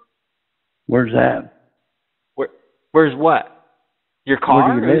 Where's that? Where's what? Your car?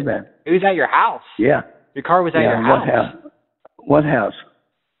 Where do you live at? It was at your house. Yeah. Your car was at your house. What house?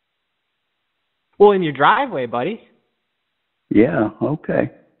 Well, in your driveway, buddy. Yeah,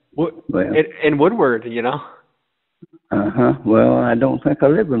 okay. In Woodward, you know. Well, I don't think I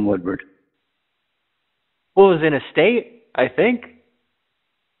live in Woodward. Well, it was in a state, I think.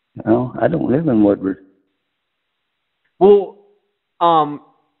 No, I don't live in Woodward. Well,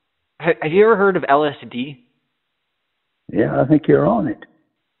 have you ever heard of LSD? Yeah, I think you're on it.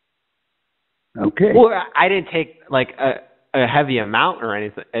 Okay. Well, I didn't take like a heavy amount or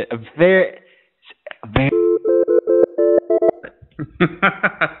anything. A very.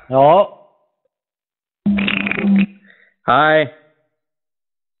 Hello. Hi.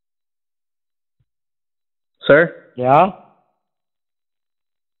 Sir? Yeah?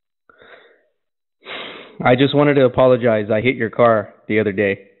 I just wanted to apologize. I hit your car the other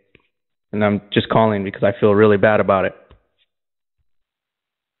day. And I'm just calling because I feel really bad about it.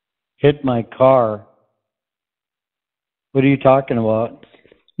 Hit my car. What are you talking about?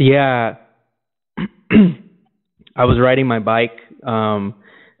 Yeah. I was riding my bike.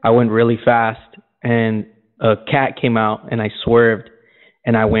 I went really fast and a cat came out and I swerved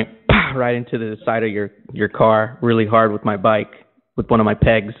and I went right into the side of your car really hard with my bike, with one of my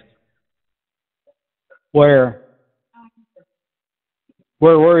pegs. Where?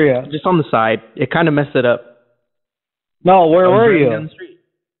 Where were you? Just on the side. It kind of messed it up. No, where were you?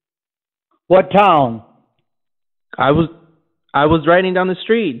 What town? I was riding down the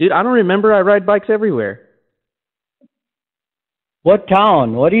street. Dude, I don't remember. I ride bikes everywhere. What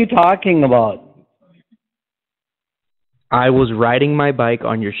town? What are you talking about? I was riding my bike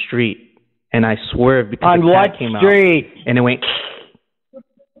on your street, and I swerved because on the cat what came street? out. And it went...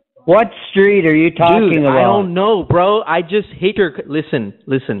 What street are you talking Dude, about? I don't know, bro. I just hit your... Listen.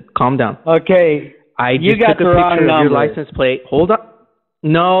 Calm down. Okay. I you just got took the a wrong picture of number. your license plate. Hold on.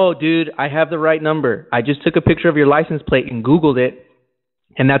 No, dude. I have the right number. I just took a picture of your license plate and Googled it,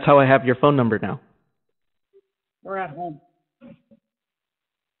 and that's how I have your phone number now. We're at home.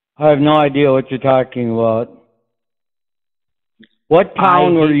 I have no idea what you're talking about. What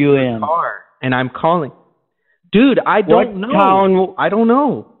town were you in? Car, and I'm calling. Dude, I don't know. Town? I don't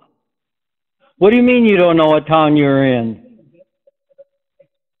know. What do you mean you don't know what town you're in?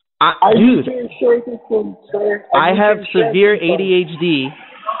 Dude, I have severe ADHD.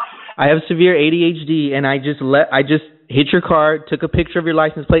 And I just hit your car, took a picture of your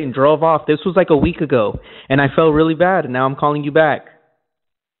license plate, and drove off. This was like a week ago, and I felt really bad, and now I'm calling you back.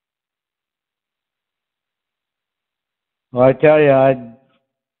 Well, I tell you,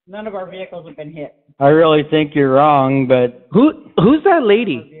 None of our vehicles have been hit. I really think you're wrong, but who's that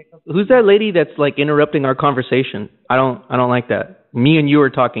lady? Who's that lady that's like interrupting our conversation? I don't like that. Me and you are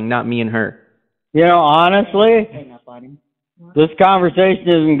talking, not me and her. You know, honestly, this conversation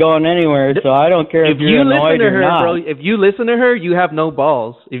isn't going anywhere, so I don't care if you're annoyed or not. Bro, if you listen to her, you have no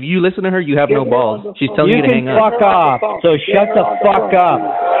balls. If you listen to her, you have no balls. She's telling you to hang up. You can fuck off, so shut the fuck up.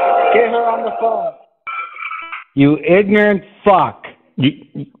 Get her on the phone. You ignorant fuck.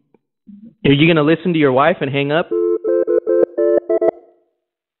 Are you going to listen to your wife and hang up?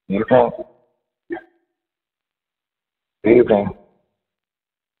 Evening.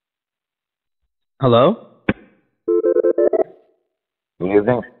 Hello?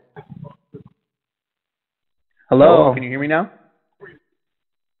 Evening. Hello? Can you hear me now?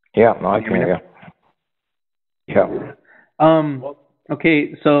 Yeah, no, I can hear you. Yeah.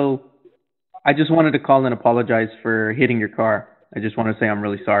 Okay, so I just wanted to call and apologize for hitting your car. I just want to say I'm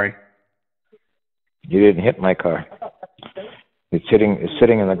really sorry. You didn't hit my car. It's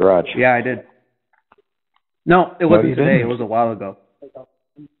sitting in the garage. Yeah, I did. No, it wasn't today. It was a while ago.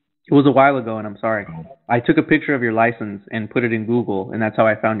 It was a while ago, and I'm sorry. I took a picture of your license and put it in Google, and that's how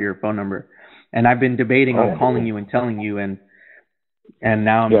I found your phone number. And I've been debating on calling you and telling you, and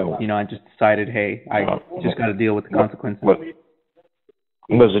now I'm, I just decided, hey, I just got to deal with the consequences. What?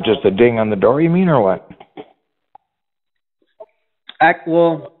 Was it just a ding on the door, you mean, or what?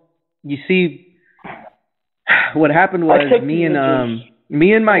 Well, you see, what happened was me and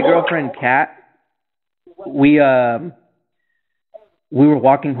my girlfriend Kat, we were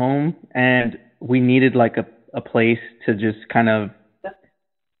walking home and we needed like a place to just kind of,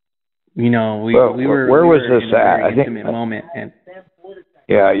 we were. Where was this in a at? very I think intimate moment, and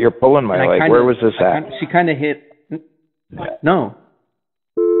yeah, you're pulling my leg. Where was this at? She kind of hit. No.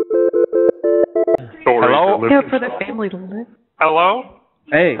 Hello? Here for the family to live. Hello?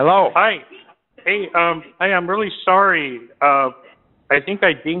 Hey. Hello. Hi. Hey, I'm really sorry. I think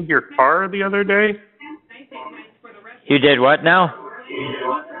I dinged your car the other day. You did what now?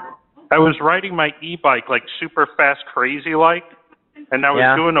 I was riding my e-bike like super fast, crazy like, and I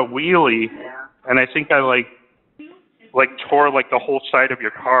was doing a wheelie, and I think I like tore like the whole side of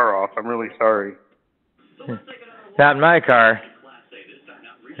your car off. I'm really sorry. Not my car.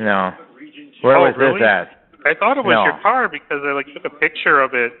 No. Where was really? this at? I thought it was your car because I like took a picture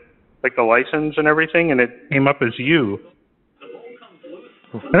of it, like the license and everything, and it came up as you.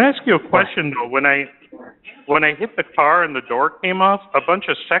 Can I ask you a question though? When I hit the car and the door came off, a bunch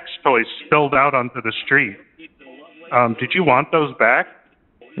of sex toys spilled out onto the street. Did you want those back?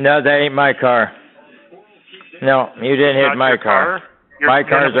 No, that ain't my car. No, you didn't hit my car. My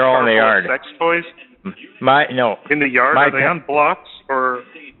cars are all in the yard. Sex toys? In the yard? Are they on blocks or?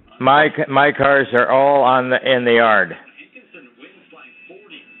 My cars are all in the yard.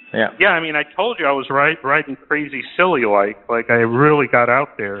 Yeah. Yeah, I mean, I told you I was riding crazy silly like I really got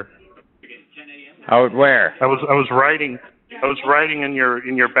out there. Out where? I was riding in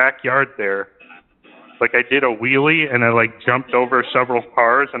your backyard there. Like I did a wheelie and I like jumped over several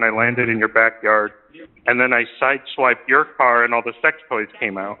cars and I landed in your backyard. And then I sideswiped your car and all the sex toys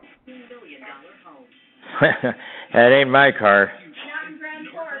came out. That ain't my car.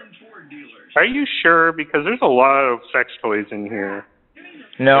 Are you sure? Because there's a lot of sex toys in here.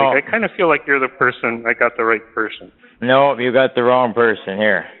 No. Like, I kind of feel like you're the person. I got the right person. No, you got the wrong person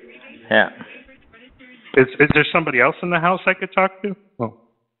here. Yeah. Is there somebody else in the house I could talk to? No.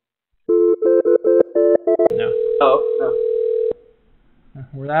 Oh, no.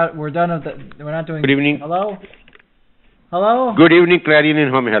 We're done with the. We're not doing. Good evening. Hello. Hello. Good evening,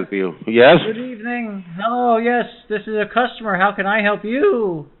 BrianN. How may I help you? Yes. Good evening. Hello. Yes, this is a customer. How can I help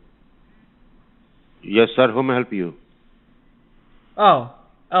you? Yes, sir. How may I help you? Oh,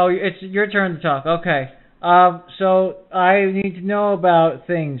 it's your turn to talk. Okay. So I need to know about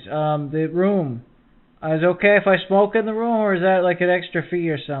things. The room. Is it okay if I smoke in the room, or is that like an extra fee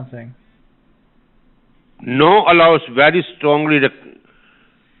or something? No, allows very strongly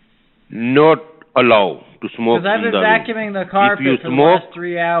not allow to smoke in the room. Because I've been vacuuming the carpet for the last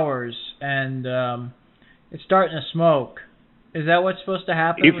 3 hours, and it's starting to smoke. Is that what's supposed to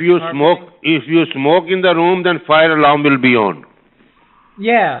happen? If you smoke in the room, then fire alarm will be on.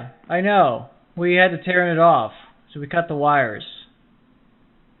 Yeah, I know. We had to tear it off, so we cut the wires.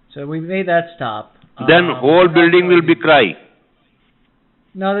 So we made that stop. Then whole building will be crying.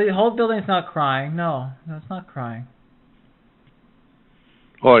 No, the whole building's not crying. No, it's not crying.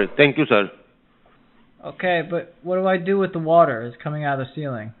 All right, thank you, sir. Okay, but what do I do with the water that's coming out of the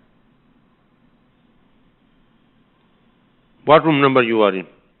ceiling? What room number you are in?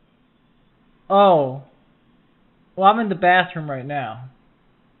 Oh, well, I'm in the bathroom right now.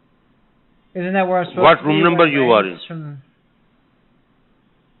 Isn't that where I'm supposed to be? What room number you are in?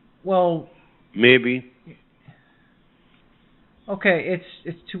 Well, maybe. Okay,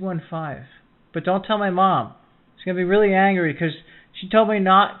 it's 215. But don't tell my mom. She's going to be really angry because she told me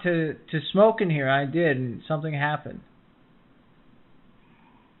not to smoke in here. I did, and something happened.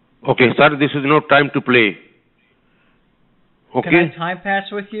 Okay, sir, this is no time to play. Okay? Can I time pass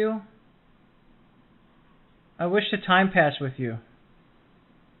with you? I wish to time pass with you.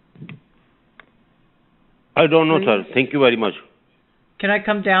 I don't know, sir. Thank you very much. Can I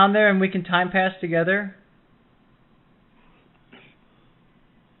come down there and we can time pass together?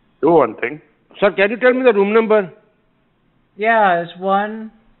 Do one thing. Sir, can you tell me the room number? Yeah, it's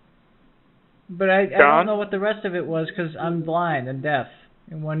 1. But I don't know what the rest of it was because I'm blind and deaf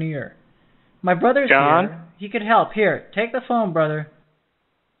in one ear. My brother's here. He could help. Here, take the phone, brother.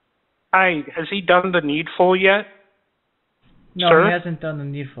 Hi, has he done the needful yet? No, sir? He hasn't done the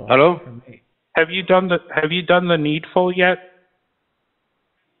needful. Hello? Have you done the needful yet?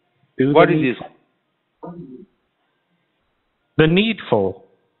 What is this? The needful.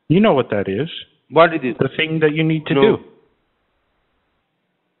 You know what that is. What is it? The thing that you need to do.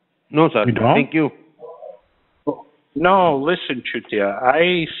 No, sir. You don't? Thank you. No, listen, Chutia.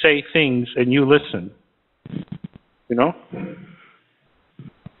 I say things and you listen. You know?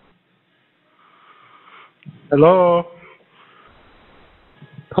 Hello?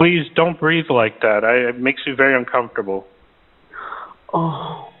 Please don't breathe like that. It makes me very uncomfortable.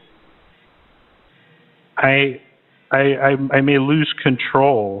 Oh. I may lose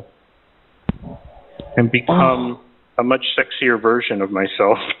control and become a much sexier version of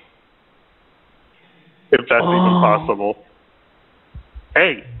myself. If that's even possible.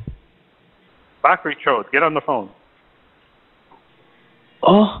 Hey! Bakri Chod, get on the phone.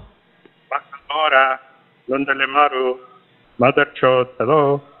 Oh. Bakra, Lundalemaru, Mother Chod,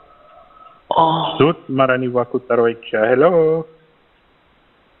 hello. Oh. Sut Marani Wakutaroicha, hello.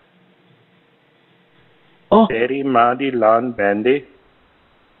 Oh. Teri Madi Lan Bandi.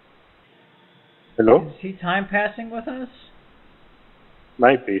 Hello? Is he time passing with us?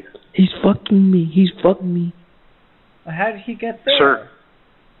 Might be. He's fucking me. How did he get there? Sir.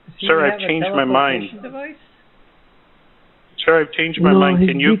 Sir, I've changed my mind. Device? Sir, I've changed my mind.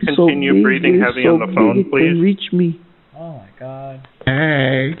 Can you continue breathing heavy on the phone, please? Reach me. Oh my God.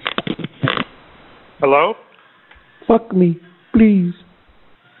 Hey. Hello? Fuck me, please.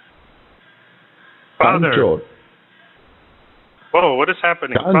 Father. Whoa, what is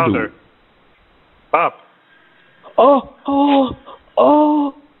happening? Father. Pop. Oh.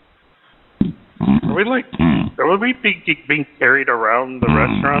 Are we being carried around the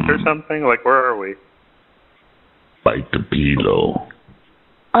restaurant or something? Like, where are we? Bite the pillow.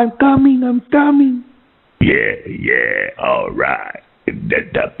 I'm coming. Yeah, alright.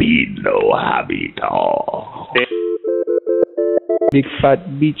 Let the pillow have it all. Big fat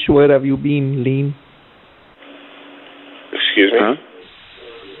bitch, where have you been, Lean? Excuse me? Huh?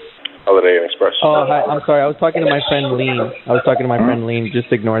 Holiday Inn Express. Oh, hi. I'm sorry. I was talking to my friend Lean.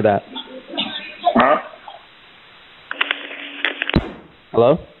 Just ignore that. Huh?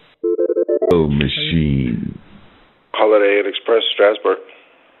 Hello? Oh, machine. Holiday Inn Express, Strasbourg.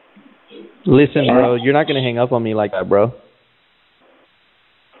 Listen, bro, you're not going to hang up on me like that, bro.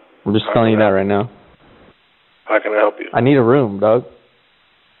 I'm just telling you that right now. How can I help you? I need a room, dog.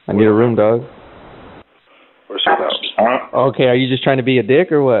 We're sold out. Okay, are you just trying to be a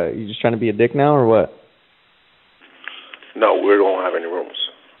dick or what? You just trying to be a dick now or what? No, we don't have any rooms.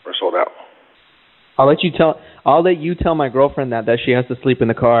 We're sold out. I'll let you tell my girlfriend that she has to sleep in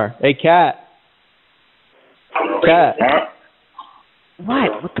the car. Hey, Kat. Kat.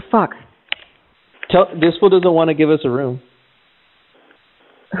 What? What the fuck? This fool doesn't want to give us a room.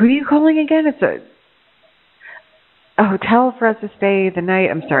 Who are you calling again? It's a hotel for us to stay the night.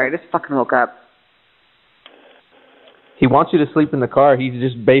 I'm sorry, I just fucking woke up. He wants you to sleep in the car. He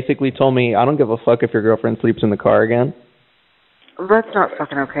just basically told me, I don't give a fuck if your girlfriend sleeps in the car again. That's not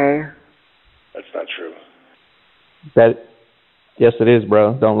fucking okay. That's not true. Yes, it is,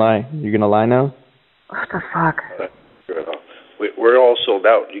 bro. Don't lie. You're gonna lie now? What the fuck? We're all sold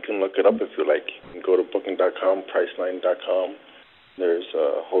out. You can look it up if you like. You can go to booking.com, priceline.com. There's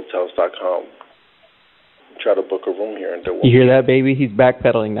hotels.com. Try to book a room here. And you hear that, baby? He's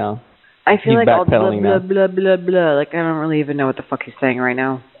backpedaling now. I feel he's like all blah, now. blah, blah, blah. Like, I don't really even know what the fuck he's saying right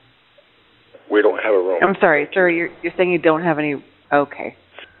now. We don't have a room. I'm sorry, sir. You're saying you don't have any... Okay.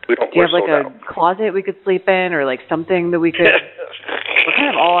 We don't. Do you have, like, a closet we could sleep in or, like, something that we could... We're kind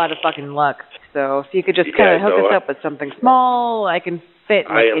of all out of fucking luck. So if you could just kind of hook us up with something small, I can fit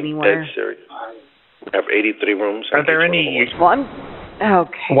anywhere. I am dead serious. We have 83 rooms. Are there any... Well,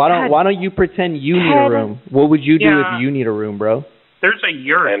 okay. Why don't you pretend you need a room? What would you do if you need a room, bro? There's a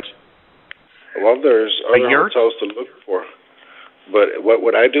yurt. Well, there's other hotels to look for. But what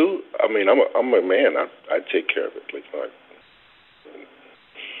would I do? I mean, I'm a man. I take care of it. Like,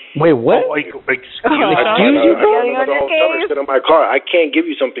 wait, what? Oh, excuse you, bro? I sit in my car. I can't give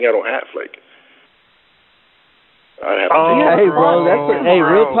you something I don't have. Like, I'd have to hey, bro.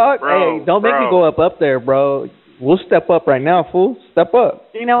 Real talk. Hey, don't make me go up there, bro. We'll step up right now, fool. Step up.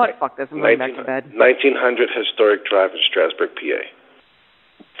 You know what? Fuck this. I'm going back to bed. 1900 Historic Drive in Strasburg, PA.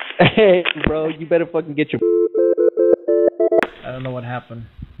 Hey, bro, you better fucking get your... I don't know what happened.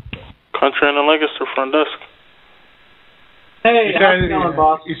 Country and the Lancaster front desk. Hey, how's it going,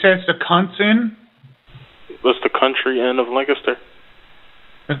 boss? You said it's the cunts in? That's the country end of Lancaster.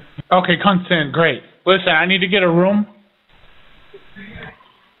 Okay, cunts in, great. Listen, I need to get a room.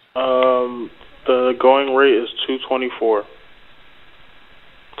 The going rate is $224.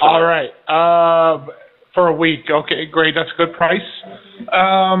 All right. For a week. Okay, great. That's a good price.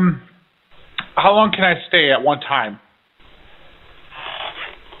 How long can I stay at one time?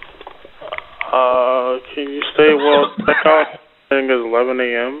 Can you stay? Well, check-out I think is 11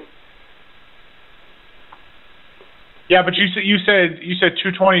 a.m. Yeah, but you said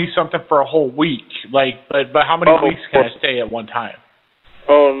 220 something for a whole week. Like, but how many weeks can I stay at one time?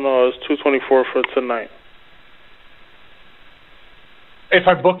 Oh no, it's 224 for tonight. If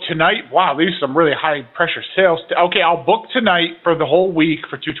I book tonight, wow, these are some really high pressure sales. Okay, I'll book tonight for the whole week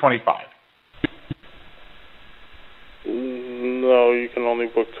for $225. No, you can only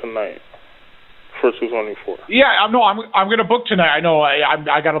book tonight for $224. Yeah, I'm gonna book tonight. I know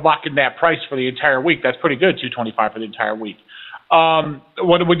I got to lock in that price for the entire week. That's pretty good, $225 for the entire week.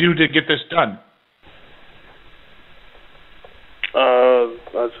 What do we do to get this done?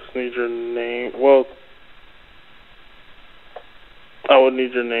 I just need your name. Well, I would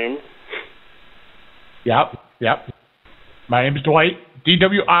need your name. Yep. My name is Dwight.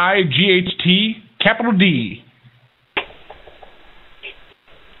 DWIGHT, capital D.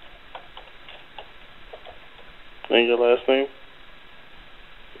 And your last name?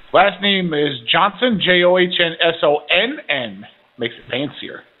 Last name is Johnson, JOHNSONN. Makes it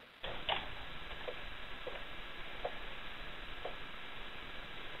fancier.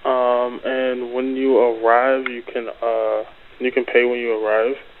 And when you arrive, you can pay when you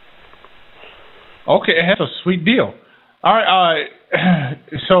arrive. Okay, that's a sweet deal. All right.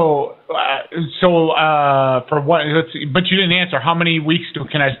 So for what? But you didn't answer. How many weeks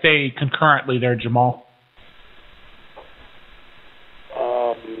can I stay concurrently there, Jamal?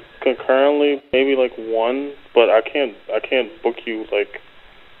 Concurrently, maybe like one, but I can't book you like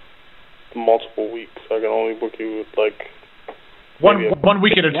multiple weeks. I can only book you like one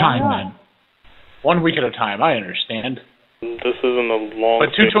week at a time. Then 1 week at a time. I understand. This isn't a long.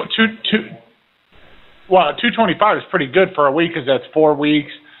 But $225 is pretty good for a week because that's 4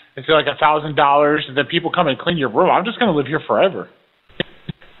 weeks. It's like $1,000, and then people come and clean your room. I'm just gonna live here forever.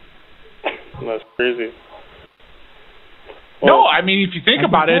 That's crazy. No, I mean if you think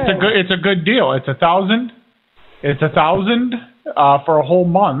about it, it's a good deal. It's $1,000. It's $1,000 for a whole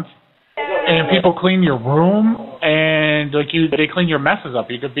month, and people clean your room, and they clean your messes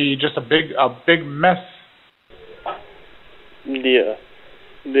up. You could be just a big mess. Yeah,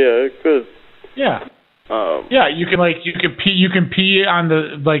 it's good. Yeah. Yeah, you can pee on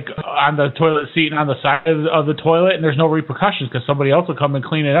the toilet seat and on the side of the toilet, and there's no repercussions because somebody else will come and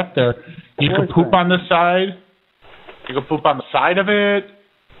clean it up there. You can poop on the side. You can poop on the side of it.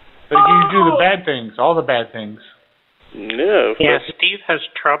 Like, you do the bad things, all the bad things. No. Yeah, Steve has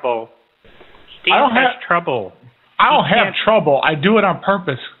trouble. Steve has trouble. I don't have trouble. I do it on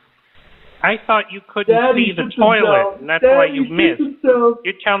purpose. I thought you couldn't see the toilet, and that's why you missed.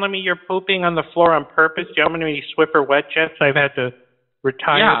 You're telling me you're pooping on the floor on purpose? Do you want me to be Swiffer wet jets? I've had to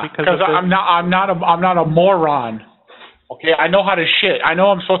retire because of this? I'm not a moron. Okay, I know how to shit. I know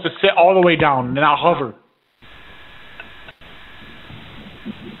I'm supposed to sit all the way down and not hover.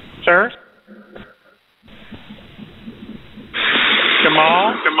 Sir?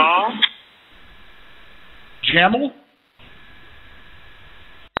 Jamal? Jamal?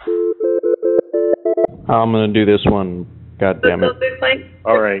 I'm gonna do this one. God damn it.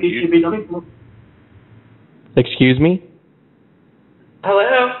 All right. Excuse me?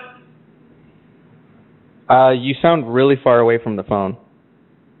 Hello? You sound really far away from the phone.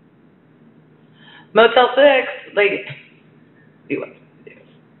 Motel 6. Like,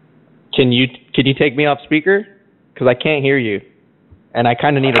 Can you take me off speaker? Because I can't hear you, and I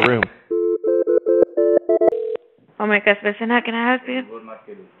kind of need a room. Oh my gosh, listen, how can I help you?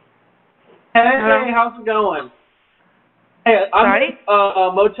 Hey, how's it going? Hey, I'm with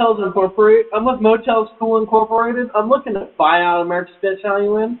Motels Incorporated. I'm with Motels Cool Incorporated. I'm looking to buy out America's Best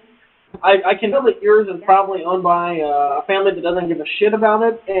Value Inn. I can know that yours is probably owned by a family that doesn't give a shit about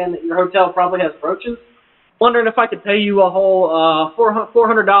it, and that your hotel probably has roaches. Wondering if I could pay you a whole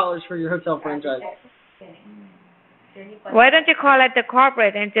 $400 for your hotel franchise. Why don't you call at the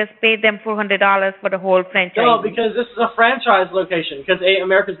corporate and just pay them $400 for the whole franchise? No, because this is a franchise location. Because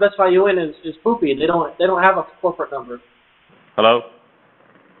America's Best Value Inn is poopy. They don't have a corporate number. Hello?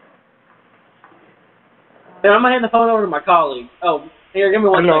 Hey, I'm gonna hand the phone over to my colleague. Oh, here, give me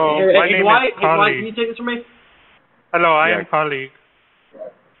one second. Here, my name Dwight, is colleague. Can you take this from me? Hello, I am colleague.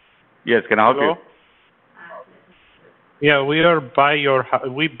 Yes, can I help you? Yeah, we buy your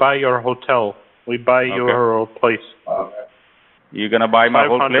hotel. We buy your place. You gonna buy my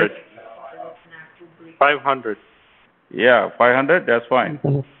whole place? 500. Yeah, 500. That's fine.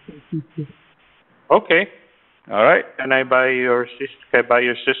 Okay. All right. Can I buy your sister? Can I buy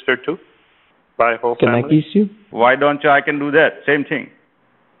your sister too? Buy whole family. Can I kiss you? Why don't you? I can do that. Same thing.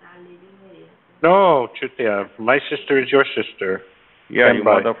 No, Chutia. My sister is your sister. Yeah, you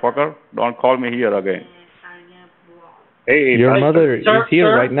motherfucker. Don't call me here again. Hey, your mother is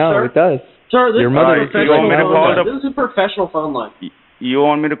here right now with us. Sir, this your mother is here right now. This is a professional phone line. You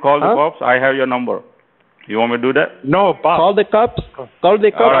want me to call the cops? I have your number. You want me to do that? No, Bob. Call the cops. Call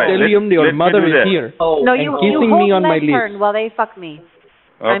the cops. Right, tell them your mother is here. No, you kissing hold me on my that lips. turn while they fuck me.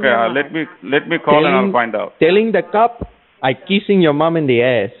 Okay, let me call and I'll find out. Telling the cop I kissing your mom in the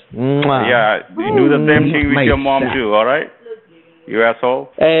ass. Mwah. Yeah, you do the same thing with your mom too. All right, you asshole.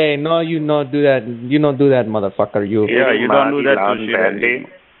 Hey, no, you not do that. You not do that, motherfucker. You. Yeah, you don't do that to shit.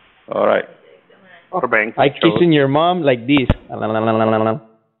 All right. I kissing your mom like this.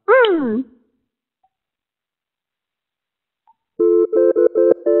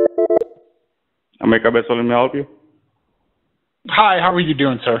 America Best Value, may I help you? Hi, how are you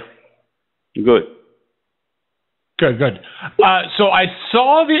doing, sir? Good. Good. So I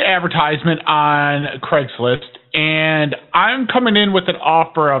saw the advertisement on Craigslist, and I'm coming in with an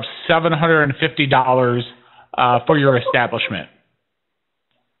offer of $750 for your establishment.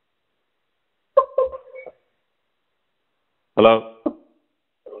 Hello?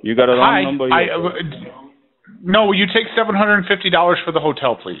 You got a wrong number here. No, will you take $750 for the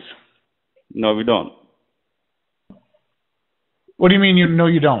hotel, please? No, we don't. What do you mean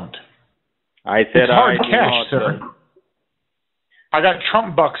you don't? I said it's hard cash, sir. I got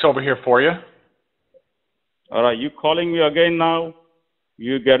Trump bucks over here for you. All right, you calling me again now?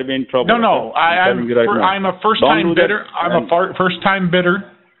 You got to be in trouble. No, I'm a first-time bidder. I'm a first-time bidder.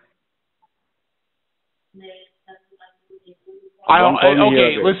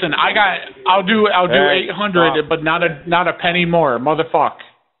 Okay, listen, I'll do 800, but not a penny more, motherfuck.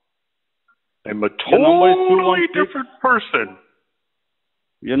 I'm a totally different person.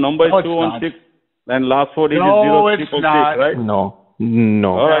 Your number is 216, and last 4 digits 0666, right? No.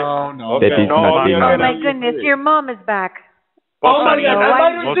 All right. No. That is not the Oh my goodness, your mom is back. Oh my God, I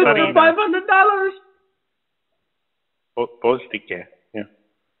might have just $500. Postique. Yeah.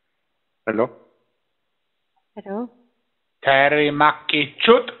 Hello? Hello? Terrimaki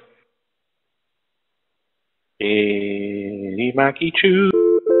chut. Terrimaki chut.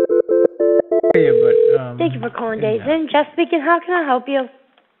 Thank you for calling Days In. Jess speaking. How can I help you?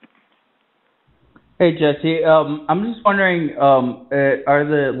 Hey Jesse, I'm just wondering, are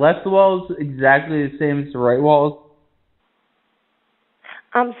the left walls exactly the same as the right walls?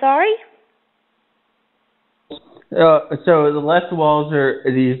 I'm sorry? So the left walls are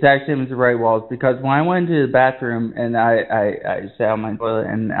the exact same as the right walls, because when I went into the bathroom and I sat on my toilet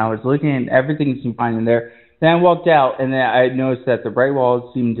and I was looking and everything seemed fine in there. Then I walked out and then I noticed that the right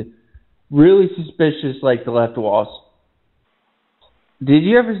walls seemed really suspicious like the left walls. Did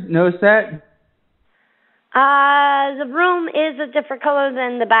you ever notice that? The room is a different color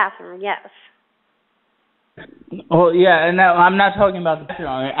than the bathroom, yes. Oh yeah, and I'm not talking about the bathroom.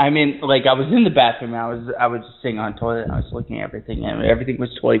 I mean, like I was in the bathroom. I was just sitting on the toilet. And I was looking at everything, and everything was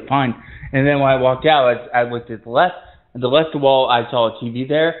totally fine. And then when I walked out, I looked at the left. And the left wall, I saw a TV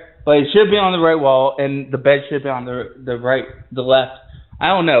there, but it should be on the right wall, and the bed should be on the right, the left. I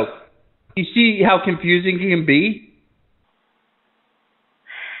don't know. You see how confusing it can be?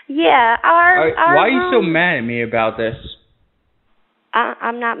 Yeah, our why are you so room, mad at me about this?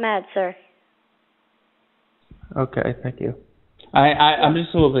 I'm not mad, sir. Okay, thank you. I'm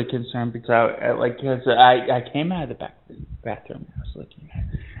just a little bit concerned because I came out of the bathroom. I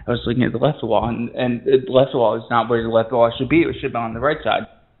was looking at the left wall, and the left wall is not where the left wall should be. It should be on the right side.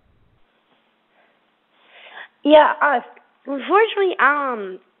 Yeah, unfortunately,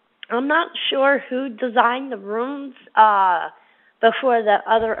 I'm not sure who designed the rooms before the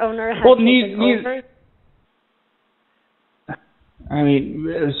other owner had taken over. I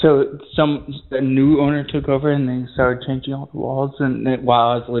mean, so a new owner took over and they started changing all the walls, and while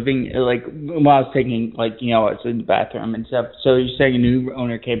I was living, while I was taking, I was in the bathroom and stuff. So you're saying a new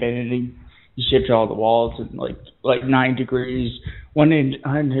owner came in and he shifted all the walls and like 9 degrees,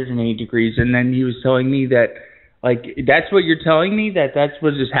 180 degrees, and then he was telling me that, that's what you're telling me, that's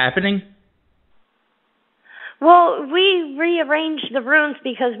what is happening? Well, we rearranged the rooms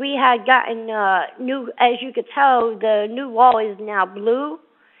because we had gotten new, as you could tell, the new wall is now blue,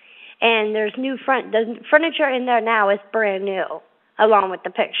 and there's the furniture in there now is brand new, along with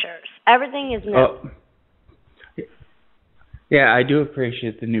the pictures. Everything is new. Oh. Yeah, I do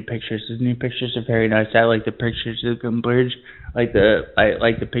appreciate the new pictures. The new pictures are very nice. I like the pictures of the bridge, I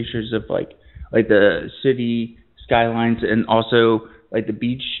like the pictures of the city skylines, and also the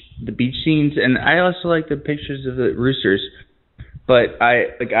beach scenes, and I also like the pictures of the roosters. But I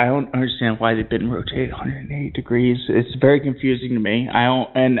don't understand why they've been rotated 180 degrees. It's very confusing to me. I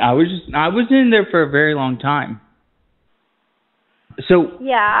was in there for a very long time. So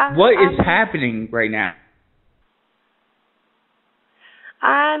yeah, what is happening right now?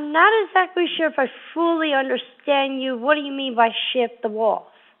 I'm not exactly sure if I fully understand you. What do you mean by shift the walls?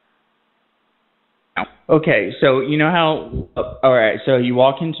 Okay, so you know how, alright, so you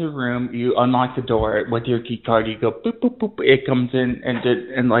walk into a room, you unlock the door with your key card, you go boop, boop, boop, it comes in,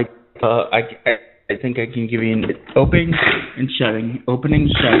 and I think I can give you an opening and shutting,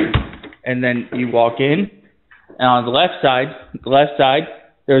 and then you walk in, and on the left side,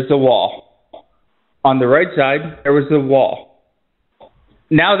 there's the wall. On the right side, there was the wall.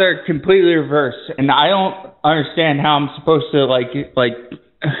 Now they're completely reversed, and I don't understand how I'm supposed to,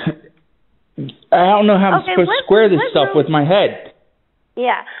 I don't know how I'm supposed to square this stuff with my head.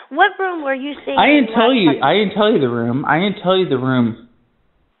 Yeah. What room were you seeing? I didn't tell you the room.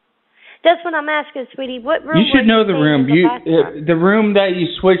 That's what I'm asking, sweetie. What room? You should know the room. The room that you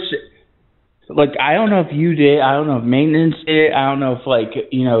switched. I don't know if you did. I don't know if maintenance did. I don't know if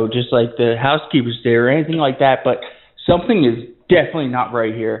just the housekeepers did or anything like that. But something is definitely not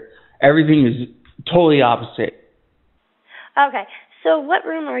right here. Everything is totally opposite. Okay. So what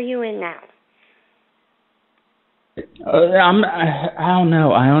room are you in now? I don't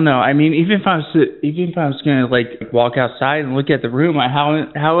know. I mean, even if I was gonna walk outside and look at the room, how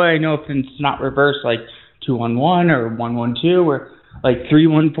would I know if it's not reversed 211 or 112 or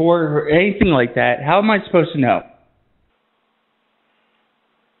 314 or anything like that? How am I supposed to know?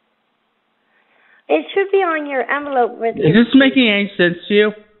 It should be on your envelope with. Is this making any sense to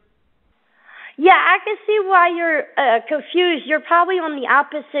you? Yeah, I can see why you're confused. You're probably on the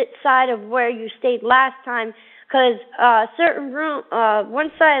opposite side of where you stayed last time. Because certain room,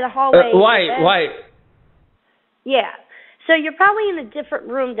 one side of the hallway. Why? Yeah. So you're probably in a different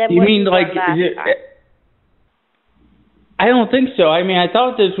room than you what mean you were last time. I don't think so. I mean, I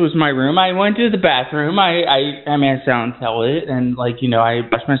thought this was my room. I went to the bathroom. I sat on it, and I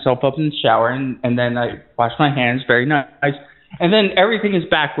washed myself up in the shower, and then I washed my hands. Very nice. And then everything is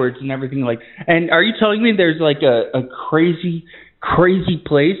backwards and everything And are you telling me there's a crazy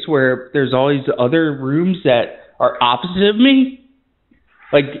place where there's all these other rooms that are opposite of me?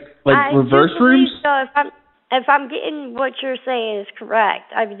 Reverse rooms? So if I'm getting what you're saying is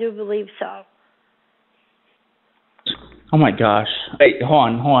correct, I do believe so. Oh my gosh. Wait,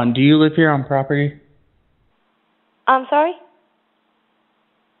 hold on. Do you live here on property? I'm sorry?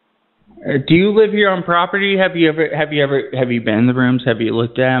 Do you live here on property? Have you been in the rooms? Have you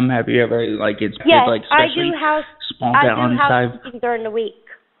looked at them? Have you ever Yes, especially small down housekeeping during the week.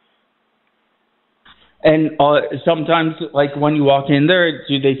 And sometimes, like when you walk in there,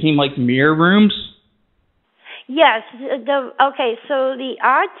 do they seem like mirror rooms? Yes. So the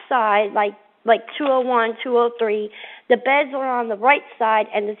odd side, like 201, 203, the beds are on the right side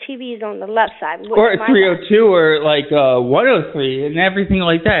and the TV is on the left side. Or 302 or like 103 and everything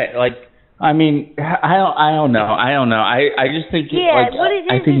like that. Like, I mean, I don't know. I just think I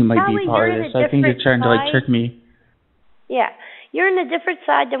think it might be part of this. I think they're trying to like trick me. Yeah. You're in a different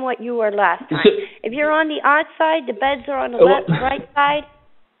side than what you were last time. If you're on the odd side, the beds are on the right side,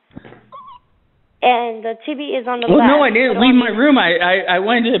 and the TV is on the left. Well, no, I didn't leave my room. I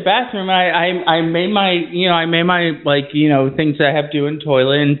went to the bathroom. I made my things that I have to do in the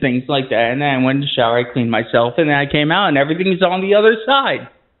toilet and things like that, and then I went to the shower. I cleaned myself, and then I came out, and everything's on the other side.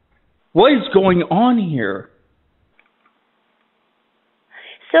 What is going on here?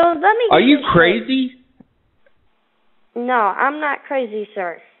 So let me. Are you crazy? No, I'm not crazy,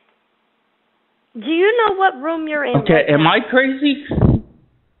 sir. Do you know what room you're in? Okay, am I crazy?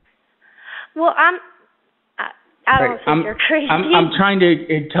 Well, I don't think you're crazy. I'm trying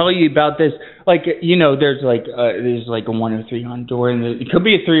to tell you about this. Like, there's like a 103 on the door, and it could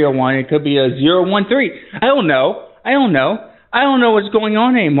be a 301, it could be a 013. I don't know what's going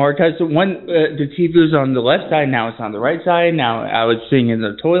on anymore because when the TV was on the left side, now it's on the right side. Now I was sitting in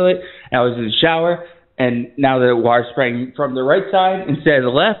the toilet, I was in the shower. And now the water spraying from the right side instead of the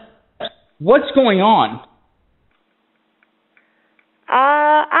left. What's going on?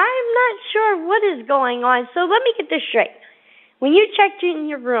 I'm not sure what is going on. So let me get this straight. When you checked in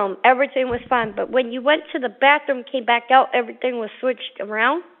your room, everything was fine. But when you went to the bathroom, came back out, everything was switched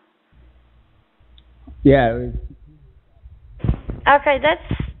around? Yeah. It was... Okay,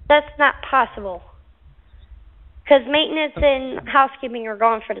 that's not possible. Because maintenance and housekeeping are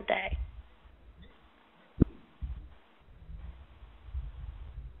gone for the day.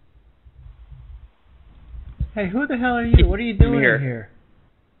 Hey, who the hell are you? What are you doing in here?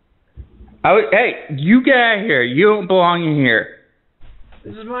 Hey, you get out of here. You don't belong in here.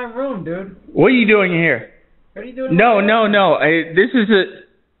 This is my room, dude. What are you doing in here? What are you doing? No. This is a...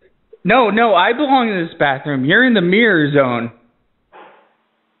 No, I belong in this bathroom. You're in the mirror zone.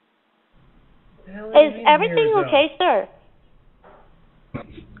 Is everything okay, sir?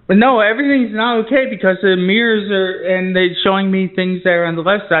 No, everything's not okay because the mirrors and they're showing me things that are on the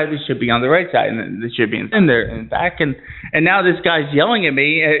left side. They should be on the right side, and they should be in there and back. And now this guy's yelling at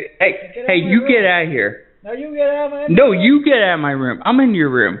me. Hey, you get out of here. No, you get out of my room. No, you get out of my room. I'm in your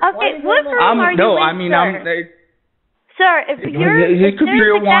room. Okay, what room are you in, Sir, if you're it could be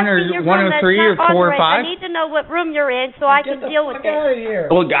 301 or 103 or 4 or 5. I need to know what room you're in so I can deal with it.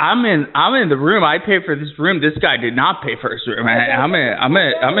 Look, I'm in the room. I paid for this room. This guy did not pay for his room. I'm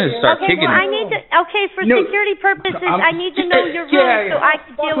gonna start kicking him. I need to. Okay, for security purposes, I need to know your room so I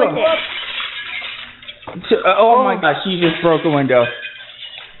can deal with it. Oh my gosh, he just broke a window.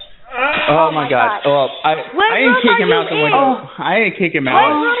 Oh my God! Oh, I didn't kick him out the window. I didn't kick him out.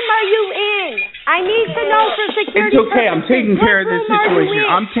 What room are you in? I need to know for security purposes. It's okay. I'm taking care of this situation.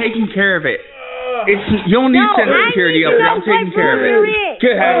 I'm taking care of it. You don't need to send security up here. I'm taking care of it.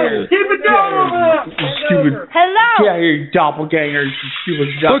 Get out of here. Stupid. Hello. Get out of here, you doppelganger.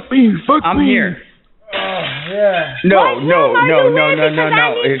 Stupid. Fuck me. I'm here. Yeah. No.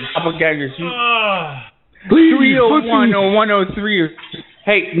 It's doppelgangers. 301 or 103 or...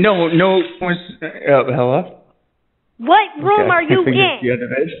 Hey, no. Hello? What room are you in?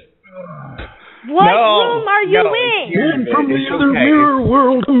 What room are you in? You're from the other mirror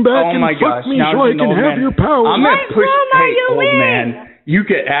world. Come back and fuck me so I can have your power. I'm gonna push. Hey, old man, you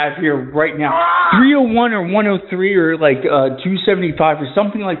get out of here right now. 301 or 103 or like 275 or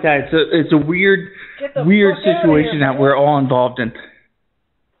something like that. It's a weird situation that we're all involved in.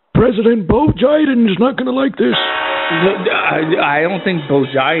 President Bo Jiden is not gonna like this. I don't think Bo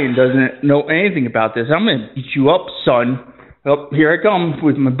Jiden doesn't know anything about this. I'm gonna beat you up, son. Oh, here I come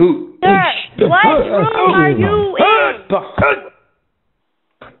with my boot. Sir, what room are you in? Do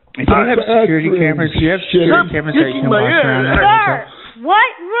you have security cameras? Do you have security cameras that you can watch around? Sir,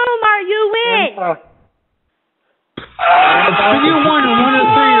 what room are you in? 301 or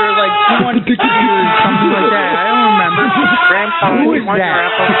 103 or like 212 or something like that. I don't remember. Grandpa, who is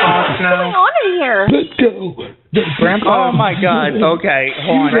that? What's going on in here? Let's go. Grandpa, oh my God. Okay,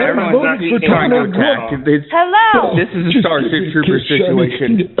 hold on. Everyone's trying to attack. Hello. This is a Starship Troopers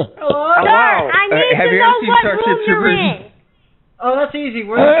situation. Hello. Sir, I need to know what room you're in. Oh, that's easy.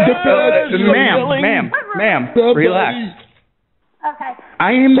 Ma'am, relax. Okay.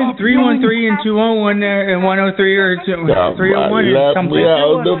 I am in 313 and 201 there, and 103 or 301 and something.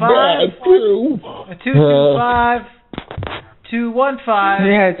 Out the bathroom. 225. 215.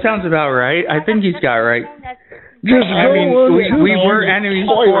 Yeah, it sounds about right. I think he's got it right. I mean, we were enemies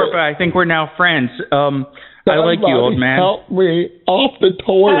before, but I think we're now friends. I like you, old man. Help me off the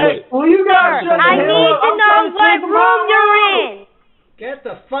toilet. Well, you guys I need to know what room you're in. Get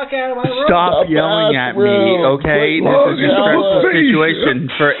the fuck out of my room. Stop yelling at me, okay? This is a stressful situation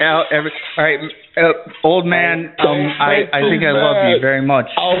for every. All right, old man. I think I love you very much.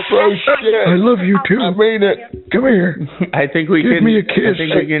 I'll throw shit. I love you too. I mean it. Come here. I think we can. Give me a kiss. I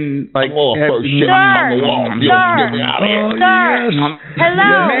think we can like. Sir.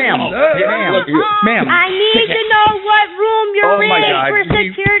 Hello. Ma'am. I need to know what room you're in for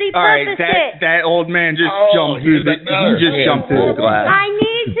security purposes. All right, that old man just jumped through the. He just jumped through the glass. I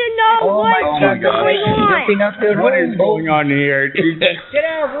need to know what's going on. What is going on here? Get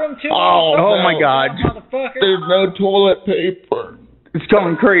out of room 2. Oh my God. There's no toilet paper. It's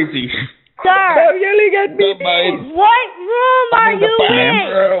going crazy. Sir. Stop yelling at me. What room are you in?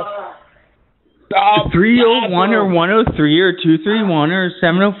 301 or 103 or 231 or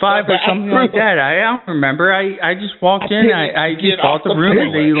 705 or something like that. I don't remember. I just walked in. I just bought the room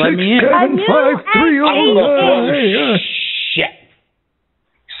and they let me in. 75309. Shit.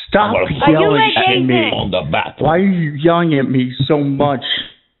 Stop yelling at me. Why are you yelling at me so much?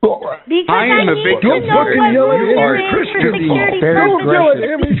 Because I am a victim. You are Christian. Very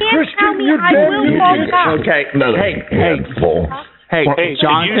aggressive. Okay. Hey,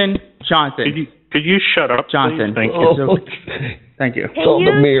 Jonathan. Could you shut up, Jonathan? Please? Thank you. Thank you. Can you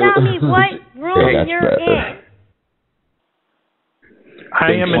tell me what room you're in?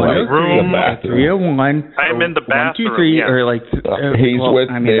 I am in the room. 301. I am in the bathroom. 123 or like. He's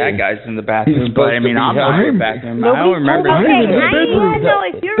with I mean, that guy's in the bathroom, but I mean, I'm not in the bathroom. I don't remember. Okay, I need to know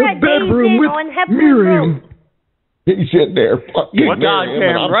if you're at Daisy on Heffron Road. He's in there. What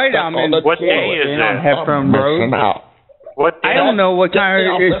goddamn right I'm in. What day is it? On Heffron Road. What day? I don't know what kind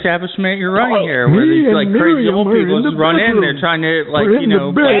of establishment you're running here, where these like crazy old people just run in. They're trying to like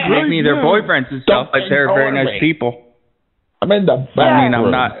make me their boyfriends and stuff. Like they're very nice people. I'm in the bathroom. I mean,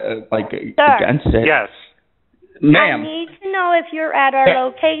 I'm not against it. Yes. Ma'am. I need to know if you're at our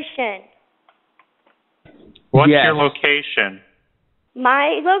location. What's your location?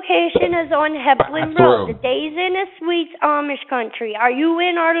 My location is on Heffron Road. The Days Inn is Suites, Amish Country. Are you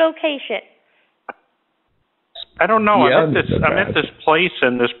in our location? I don't know. I'm at this place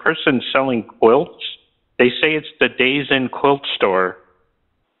and this person's selling quilts. They say it's the Days Inn Quilt Store.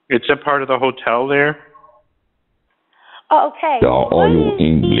 It's a part of the hotel there. Okay. All you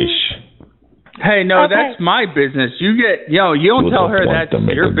English. Hey, no, that's my business. You don't tell her that's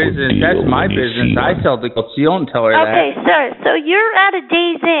your business. That's my business. I sell the quilts. You don't tell her that. Okay, sir. So you're at a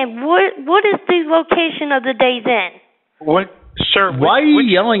Days Inn. What is the location of the Days Inn? What, sir? Why are you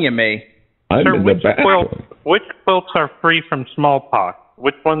yelling at me? Sir, which quilts are free from smallpox?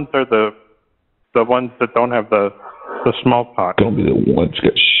 Which ones are the ones that don't have the smallpox? Don't be the ones that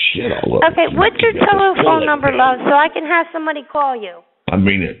get shit all over. Okay, what's your telephone number, love, so I can have somebody call you? I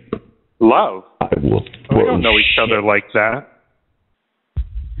mean it. Love? We don't know each other like that.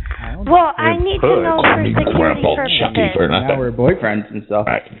 Well, I need to know for security purposes. Now we're boyfriends and stuff.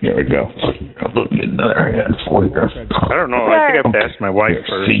 All right, here we go. I'm looking at another hand for you. I don't know. I think I have to ask my wife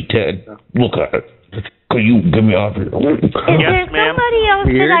first. See, Ted, look at it. Can you get me off here? Is there somebody else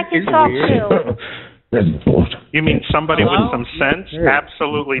that I can talk to? You mean somebody with some sense?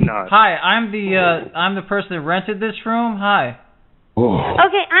 Absolutely not. Hi, I'm the person that rented this room. Hi.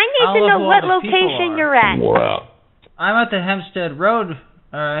 Okay, I need to know what location you're at. I'm at the Hempstead Road,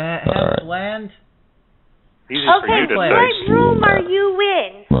 Hempland. Okay, what room are you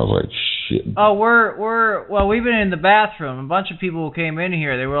in? Smells like shit. Oh, we've been in the bathroom. A bunch of people came in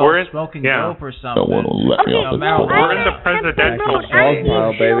here. They were all smoking dope or something. We're in the presidential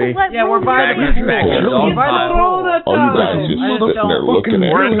pile, baby. Yeah, we're by the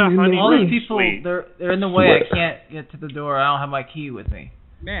We're in the honeymoon all these people, suite. they're in the way. I can't get to the door. I don't have my key with me.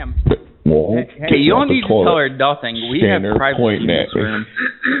 Ma'am. Hey, you don't need to tell her nothing. We have privacy in this room.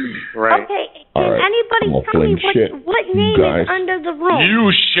 Right. Okay, can anybody tell me what name is under the room?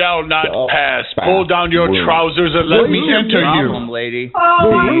 You shall not pass. Pull down your trousers and let me enter you. Lady.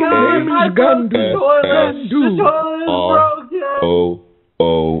 R-O-O-M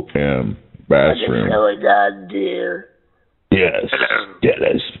bathroom. dear. Yes,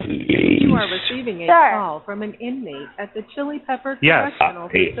 please. You are receiving a call from an inmate at the Chili Pepper Correctional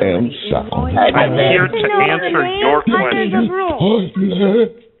Facility in Roy. I'm here to answer your question.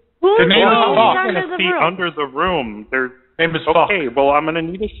 The name is under the room. Under the room. They're Name is Okay, well, I'm going to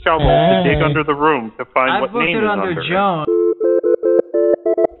need a shovel to dig under the room to find what name is under it. Jones.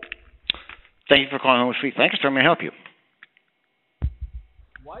 Thank you for calling Home Sweet Lancaster. May I help you?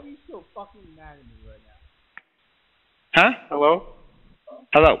 Why are you so fucking mad at me right Huh? Hello?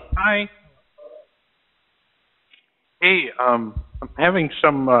 Hello. Hi. Hey, I'm having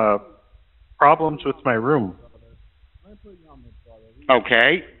some problems with my room.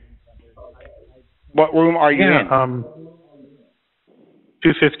 Okay. What room are you in?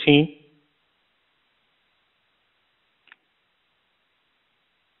 215.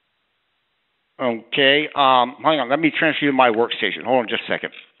 Okay. Hang on. Let me transfer you to my workstation. Hold on just a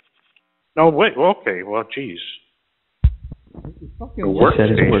second. No, wait. Okay. Well, geez. He said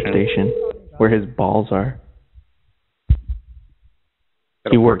his workstation, where his balls are.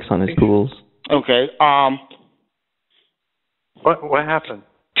 He works on his tools. Okay. What happened?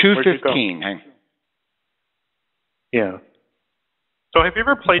 215. Hang. Yeah. So have you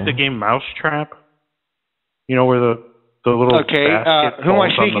ever played the game Mousetrap? You know where the little Okay. basket Who am I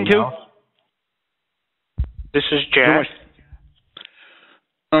falls on speaking the to? mouse? This is Jack.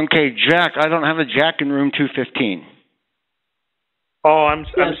 Okay, Jack. I don't have a Jack in room 215. Oh, I'm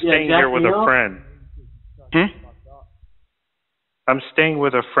staying Jack here with Neal? a friend. I'm staying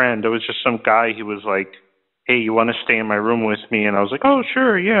with a friend. It was just some guy. He was like, "Hey, you want to stay in my room with me?" And I was like, "Oh,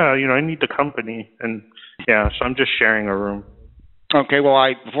 sure, yeah. You know, I need the company." And yeah, so I'm just sharing a room. Okay.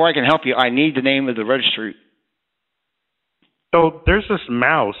 Well, before I can help you, I need the name of the registry. So there's this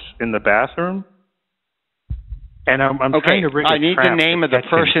mouse in the bathroom, and I'm trying to rig a I need the trap name to of the catch him.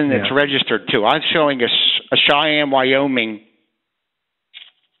 person that's Yeah. registered to. I'm showing a Cheyenne, Wyoming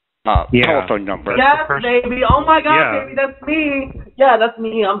telephone number. Yes, baby. Oh my God, Yeah. baby, that's me. Yeah, that's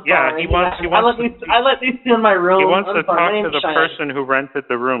me. I'm Yeah, sorry. he wants I let these two in my room. He wants I'm to sorry. talk My to name's the Cheyenne. person who rented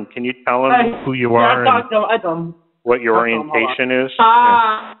the room. Can you tell him Hey, who you yeah, are and I told him. what your I'll tell him, hold orientation on. is?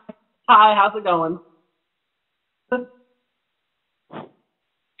 Hi. Hi, how's it going?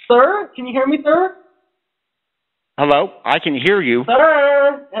 Sir, can you hear me, sir? Hello, I can hear you.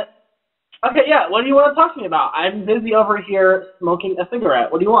 Sir. Okay, yeah. What do you want to talk to me about? I'm busy over here smoking a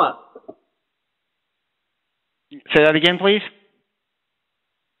cigarette. What do you want? Say that again, please.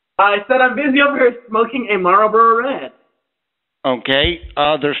 I said I'm busy over here smoking a Marlboro Red. Okay.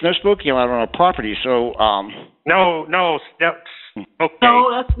 There's no smoking allowed on our property, so No. Okay.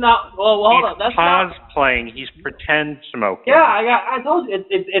 No, that's not. Well, hold on. That's not. Cosplaying. He's pretend smoking. Yeah, I told you.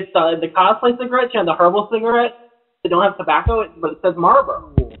 It's the cosplay cigarettes, you know, the herbal cigarettes. They don't have tobacco, but it says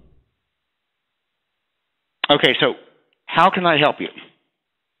Marlboro. Okay, so how can I help you?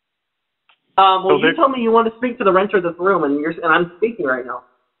 Well, you told me you want to speak to the renter of this room, and I'm speaking right now.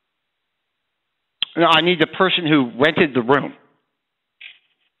 No, I need the person who rented the room.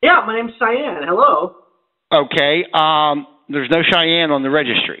 Yeah, my name's Cheyenne. Hello. Okay. There's no Cheyenne on the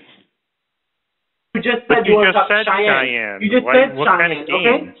registry. You just But said you want to just talk to said Cheyenne. Cheyenne. You just What said kind Cheyenne, of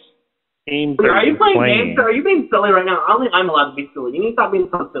games? Games Are you playing playing? games, or are you being silly right now? Only I'm allowed to be silly. You need to stop being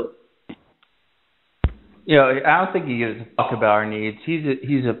so silly. Yo, I don't think he gives a fuck about our needs. He's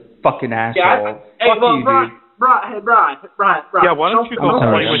a fucking asshole. Yeah, Fuck you, Brian, dude. Brian. Yeah, why don't you go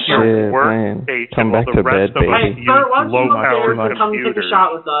play with your workstation Come while back the to rest bed, of us baby. use Sir, why don't you go low-powered upstairs and come take a computers?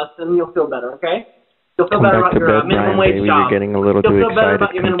 shot with us, and you'll feel better, okay? You'll feel Come better back about to your bed, minimum Brian, wage baby. job. You're getting a little You'll too feel better excited.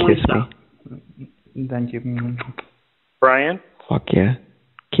 about your Come minimum wage kiss me. job. Thank you. Brian? Fuck yeah.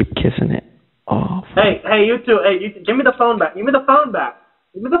 Keep kissing it. Oh. Hey, you two. Hey, give me the phone back. Give me the phone back.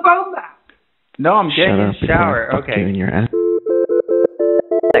 Give me the phone back. No, I'm getting Shut in up the shower. before I fuck you Okay. in your ass.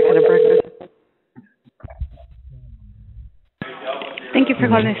 That kind of breakfast. Thank you for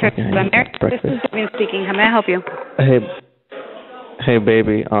calling Sir America. This is Devin speaking. How may I help you? Hey,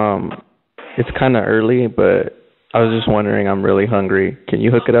 baby. It's kind of early, but I was just wondering. I'm really hungry. Can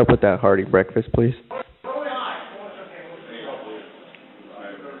you hook it up with that hearty breakfast, please?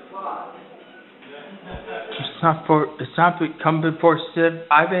 It's not come before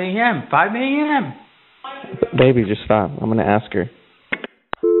 5 a.m. 5 a.m. Baby, just stop. I'm gonna ask her.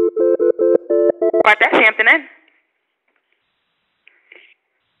 Right, that's Hampton Inn.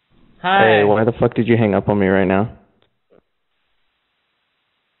 Hi. Hey, why the fuck did you hang up on me right now?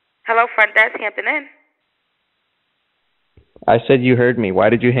 Hello, front desk, Hampton Inn. I said you heard me. Why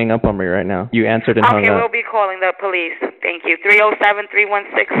did you hang up on me right now? You answered and hung Okay, up. we'll be calling the police. Thank you.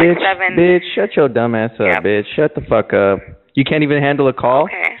 307-316-67. Bitch, shut your dumb ass up, bitch. Shut the fuck up. You can't even handle a call?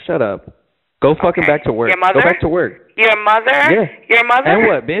 Okay. Shut up. Go fucking back to work. Your mother? Go back to work. Your mother? Yeah. Your mother? And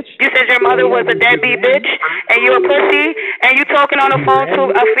what, bitch? You said your mother was a deadbeat bitch, and you a pussy, and you talking on the phone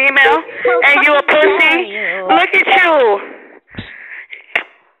to a female, and you a pussy? Look at you.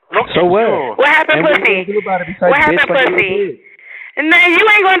 So what? What happened, pussy? What happened, pussy? And then you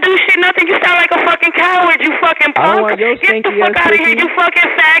ain't gonna do shit, nothing. You sound like a fucking coward, you fucking punk. I don't want your Get the fuck out of here, you fucking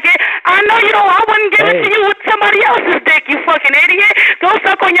faggot. I know you don't. I wouldn't give it to you with somebody else's dick, you fucking idiot. Go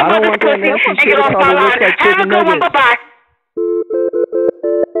suck on your mother's pussy and get off my line. Have a good one. Bye-bye.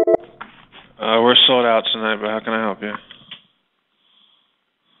 We're sold out tonight, but how can I help you?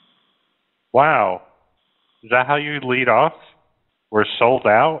 Wow. Is that how you lead off? We're sold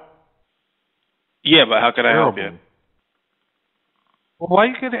out? Yeah, but how could I help you? Well, why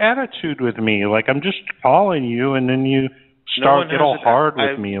you get attitude with me? Like, I'm just calling you, and then you start get all hard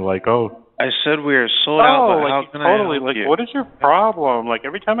with me, like, oh. I said we are sold out, but how can I help like, you? what is your problem? Like,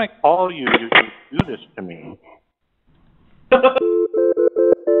 every time I call you, you do this to me.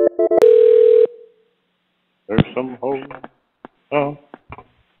 There's some hope. Oh.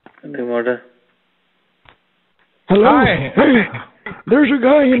 Hello? Hi. Hey, there's a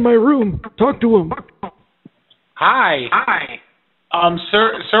guy in my room. Talk to him. Hi.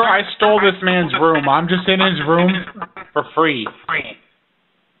 Sir, I stole this man's room. I'm just in his room for free.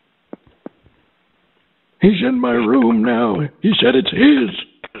 He's in my room now. He said it's his.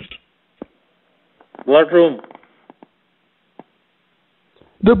 What room?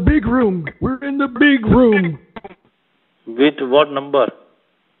 The big room. We're in the big room. With what number?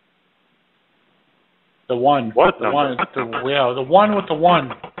 The one. What the one? The one with the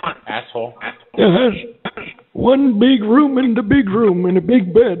one. Asshole. Yes. One big room in the big room and a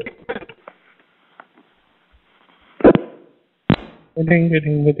big bed. You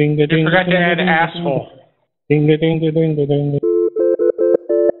forgot to add asshole.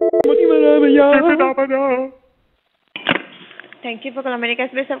 Thank you for calling America's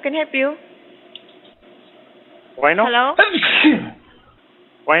Best. How can I help you? Why not? Hello?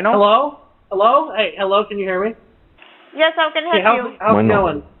 Why not? Hello? Hello? Hey, hello, can you hear me? Yes, how can I help you? How's it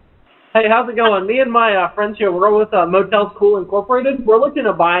going? Hey, how's it going? Me and my friends here, we're with Motel School Incorporated. We're looking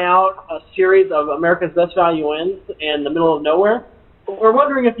to buy out a series of America's Best Value Inns in the middle of nowhere. We're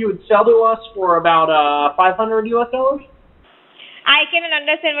wondering if you would sell to us for about $500 US. I cannot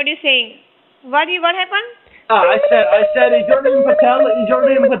understand what you're saying. What happened? I said, is your name Patel? Is your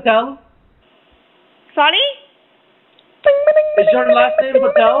name Patel? Sorry? Is your last name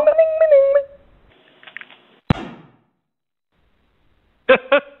Patel?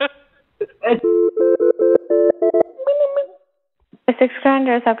 Six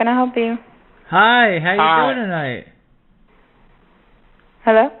Granders, how can I help you? Hi, how you doing tonight?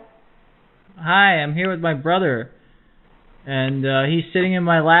 Hello? Hi, I'm here with my brother. And he's sitting in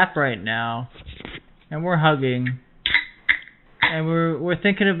my lap right now. And we're hugging. And we're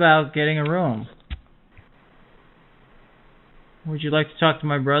thinking about getting a room. Would you like to talk to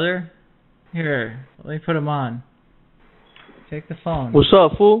my brother? Here, let me put him on. Take the phone. What's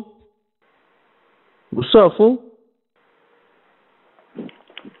up, fool? What's up, fool?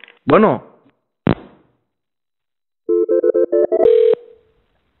 Bueno.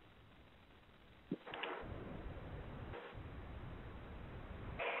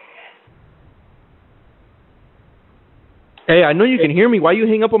 Hey, I know you can hear me. Why you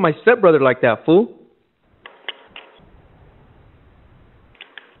hang up on my stepbrother like that, fool?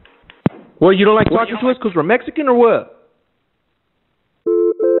 Well, you don't like talking to us because we're Mexican or what?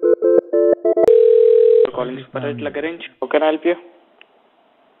 Calling Pirate Lagrange. How can I help you?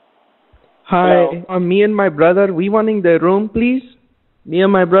 Hi, me and my brother, we wanting the room, please? Me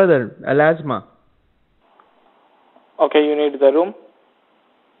and my brother, Alasma. Okay, you need the room?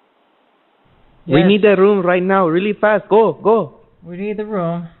 Yes. We need the room right now, really fast. Go. We need the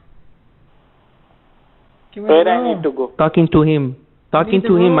room. Where I need to go? Talking to him,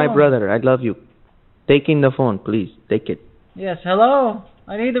 my brother. I love you. Taking the phone, please. Take it. Yes, hello.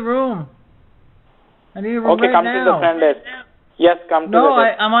 I need the room. I need a room okay, right come now. to the front desk. Yes, come to the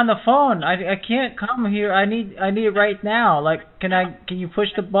desk. I'm on the phone. I can't come here. I need it right now. Like, can you push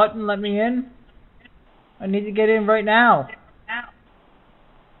the button? Let me in. I need to get in right now.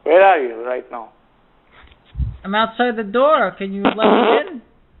 Where are you right now? I'm outside the door. Can you let me in?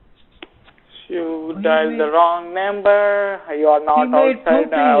 You dialed the wrong number. You are not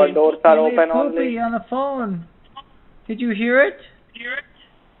outside. Our doors are open only. On the phone. Did you hear it?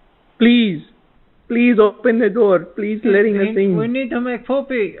 Please open the door. Please letting us in. We need to make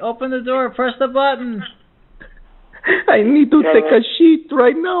poopy. Open the door. Press the button. I need to take a shit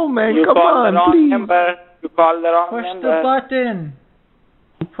right now, man. You Come on, please. Number. You called the wrong Push number. the button.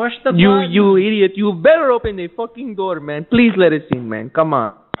 Push the button. You idiot. You better open the fucking door, man. Please let us in, man. Come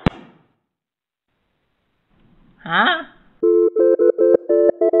on. Huh?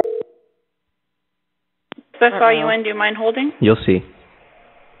 That's all you in. Do you mind holding? You'll see.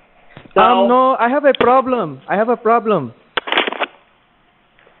 No, I have a problem.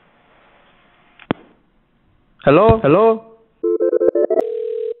 Hello?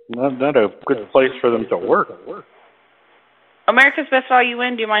 Not a good place for them to work. America's Best Value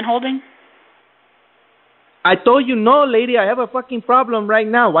Inn, do you mind holding? I told you no, lady. I have a fucking problem right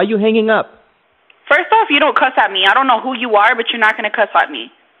now. Why are you hanging up? First off, you don't cuss at me. I don't know who you are, but you're not going to cuss at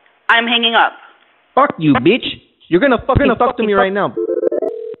me. I'm hanging up. Fuck you, bitch. You're gonna fucking talk to me right now.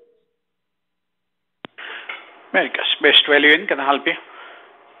 America's Best Value Inn, can I help you?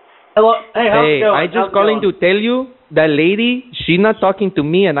 Hello. Hey, how's it going? I just calling to tell you that lady, she's not talking to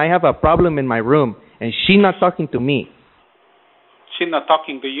me, and I have a problem in my room, and she's not talking to me. She's not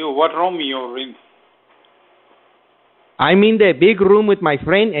talking to you. What room you're in? I'm in the big room with my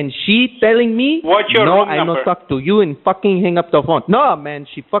friend, and she telling me, what's your no, room I number? not talk to you, and fucking hang up the phone. No, man,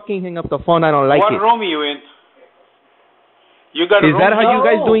 she fucking hang up the phone. I don't like what it. What room you in? You got a Is room? that how you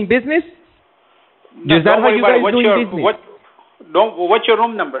guys doing business? No, Is that how you guys doing business? What's your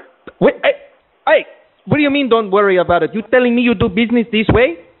room number? Wait, hey, what do you mean don't worry about it? You telling me you do business this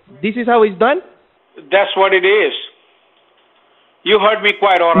way? This is how it's done? That's what it is. You heard me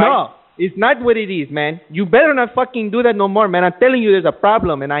quite all right. No, it's not what it is, man. You better not fucking do that no more, man. I'm telling you there's a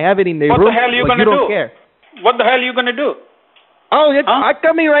problem, and I have it in the room. What the hell are you going to do? You don't care. What the hell are you going to do? Oh, I'm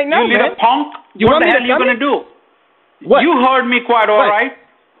coming right now, you man. You little punk. What the hell are you going to do? What? You heard me quite all right.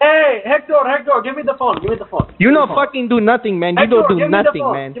 Hey, Hector, give me the phone. You don't fucking do nothing, man. You don't do nothing,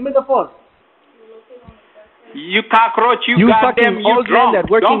 man. Give me the phone. You cockroach, you goddamn, fucking you old drunk. man that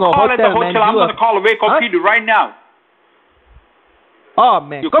working Don't call at the hotel, man. hotel. I'm going to call a Waco PD right now. Oh,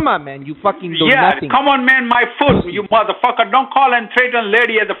 man. Come on, man. You fucking do nothing. Come on, man. My foot, you motherfucker. Don't call and threaten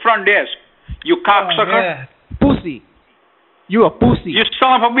lady at the front desk. You cocksucker. Pussy. You a pussy. You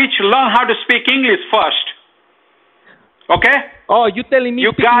son of a bitch. Learn how to speak English first. Okay? Oh, you telling me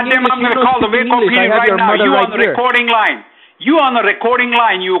you goddamn, I'm going to call the Waco PD right now. You on the recording line. You on the recording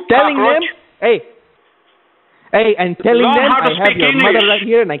line, you telling cockroach. Them, hey, and telling learn them how to I have your English. mother right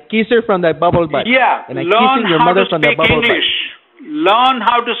here, and I kiss her from that bubble butt. Yeah, and I learn kissing your how mother to from that speak bubble English. butt. Learn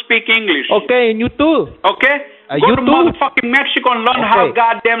how to speak English. Okay, and you too. Okay? Go you to too? motherfucking Mexico and learn how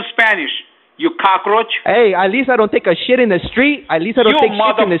goddamn Spanish. You cockroach. Hey, at least I don't take a shit in the street. At least I don't take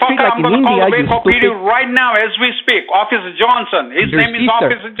shit in the street like I'm in India, you stupid. stupid. Right now as we speak. Officer Johnson. His name is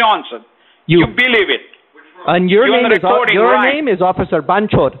Officer Johnson. You believe it. And your name is Officer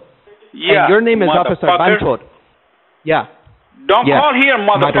Banchod. Yeah. And your name is Officer Banchod. Yeah. Don't call here,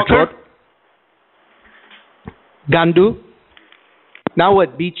 motherfucker. Gandu. Now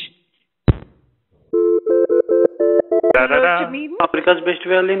what, beach? Africa's Best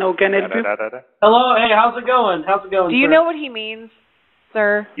Value, how can I help you? Hello, hey, how's it going? Do you know what he means,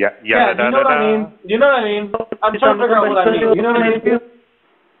 sir? Yeah, do you know what I mean? Do you know what I mean? I'm trying to figure out what I mean. You know what I mean?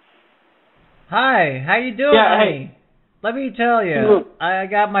 Hi, how you doing? Yeah, hey. Let me tell you, I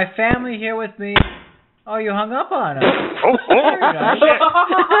got my family here with me. Oh, you hung up on us.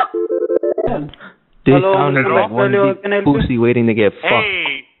 This sounded like one big pussy waiting to get fucked.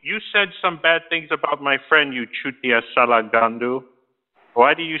 Hey, you said some bad things about my friend, you chutia salagandu.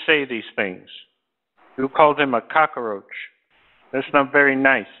 Why do you say these things? You called him a cockroach. That's not very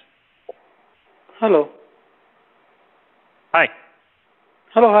nice. Hello. Hi.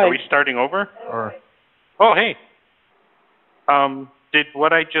 Hello, hi. Are we starting over? Or? Oh, hey. Did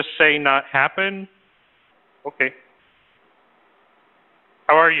what I just say not happen? Okay.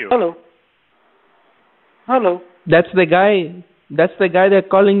 How are you? Hello. Hello. That's the guy that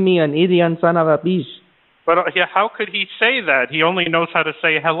calling me an idiot son of a bitch. But yeah, how could he say that? He only knows how to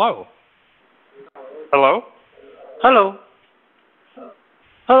say hello. Hello? Hello.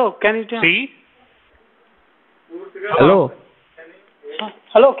 Hello, can you tell? See? Hello.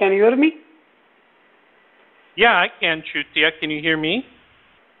 Hello, can you hear me? Yeah, I can, Chutia. Can you hear me?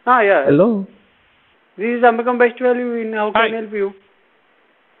 Yeah. Hello. This is American Best Value in how can I help you?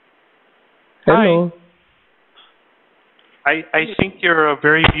 Hello. I think you're a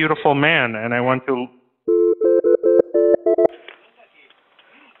very beautiful man, and I want to...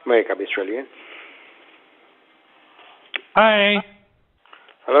 American Best Value. Hi.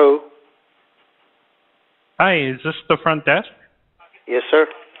 Hello. Hi, is this the front desk? Yes, sir.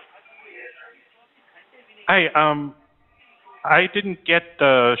 Hi, I didn't get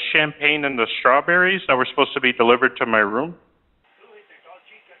the champagne and the strawberries that were supposed to be delivered to my room.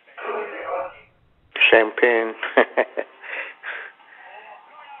 Champagne.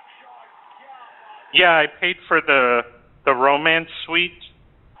 Yeah, I paid for the romance suite.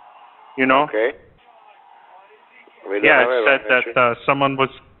 You know? Okay. Yeah, it said that someone was.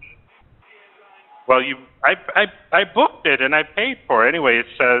 Well, I booked it and I paid for it. Anyway, it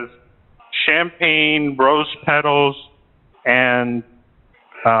says champagne, rose petals, and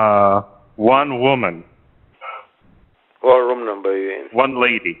one woman. What room number are you in? One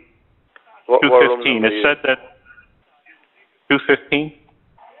lady. What 215. room It said that 215.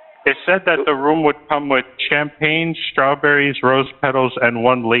 It said that the room would come with champagne, strawberries, rose petals, and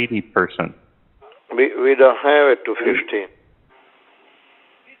one lady person. We don't have it 215.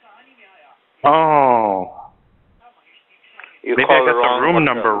 Oh. Maybe I got the room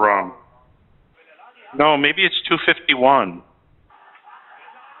number wrong. No, maybe it's 251.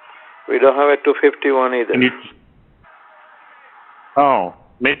 We don't have it 251 either. Oh,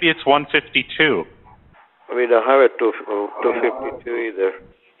 maybe it's 152. We don't have it 252 either.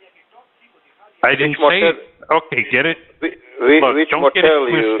 I didn't say it. Okay, get it? Look, which don't get it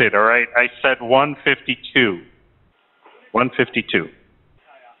motel twisted, all right? I said 152. 152.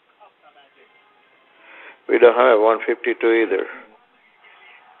 We don't have a 152 either.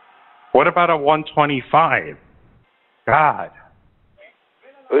 What about a 125? God.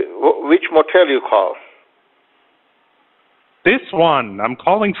 Which motel you call? This one. I'm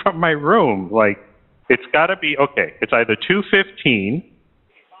calling from my room. Like, it's got to be, okay, it's either 215,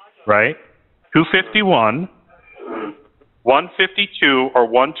 right? 251, 152, or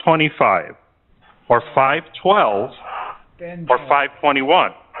 125, or 512, or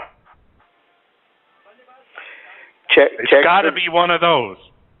 521. It's got to be one of those.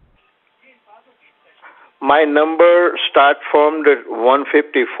 My number start from the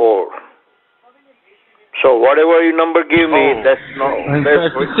 154. So whatever your number give me, that's no.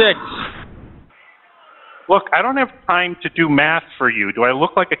 That's 36. Look, I don't have time to do math for you. Do I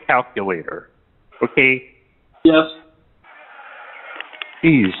look like a calculator? Okay. Yes.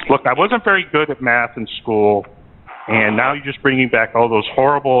 Jeez. Look, I wasn't very good at math in school, and now you're just bringing back all those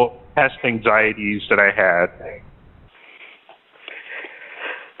horrible test anxieties that I had.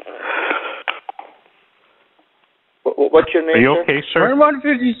 What's your name? Are you okay, sir? We're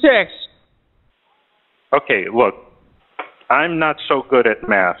 156. Okay, look, I'm not so good at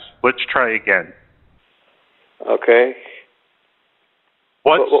math. Let's try again. Okay.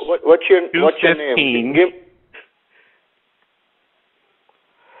 What's your name?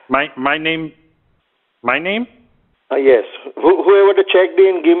 My name. My name? Yes. Whoever the checked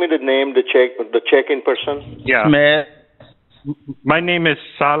in, give me the name. The check-in person. Yeah. Smith. My name is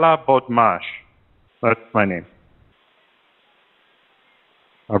Salah Bodmash. That's my name.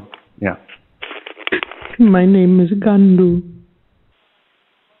 Yeah. My name is Gandu.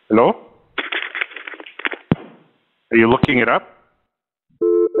 Hello? Are you looking it up?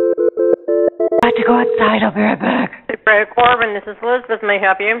 I have to go outside. I'll be right back. Brad Corbin, this is Elizabeth. May I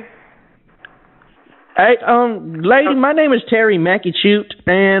help you? Hey, lady, my name is Terry Mackey-Chute,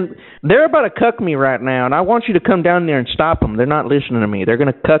 and they're about to cuck me right now, and I want you to come down there and stop them. They're not listening to me. They're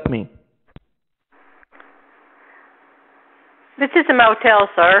going to cuck me. This is a motel,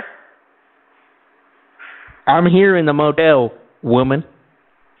 sir. I'm here in the motel, woman.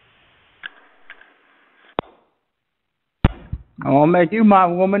 I'll make you my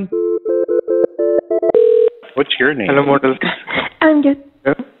woman. What's your name? Hello, Motel. I'm good.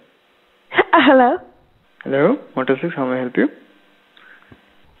 Hello? Hello? Hello, Motel 6, how may I help you?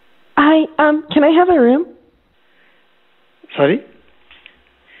 Can I have a room? Sorry?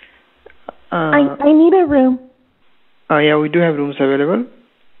 I need a room. Yeah, we do have rooms available.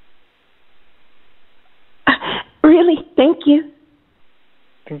 Really? Thank you.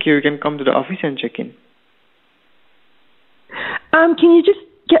 Thank you. You can come to the office and check in. Can you just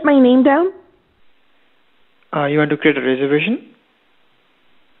get my name down? You want to create a reservation?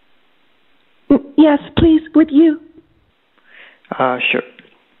 Yes, please, with you. Sure.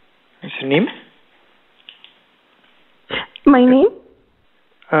 What's your name? My name?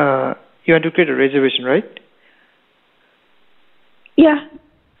 You want to create a reservation, right? Yeah.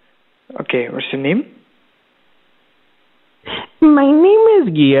 Okay, what's your name? My name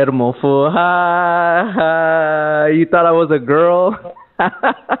is Guillermo, fool. You thought I was a girl?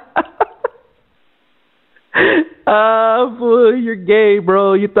 Fool, you're gay,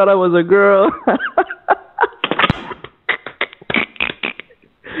 bro. You thought I was a girl.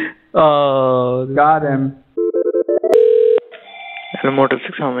 Oh, got him. Hello, Motel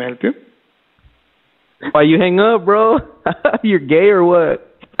 6, how may I help you? Why you hang up, bro? You're gay or what?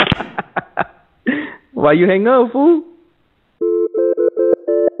 Why you hang up, fool?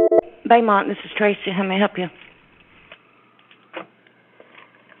 Baymont, this is Tracy. How may I help you?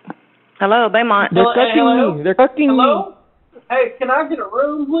 Hello, Baymont. They're cucking me. They're cucking Hello? Hey, can I get a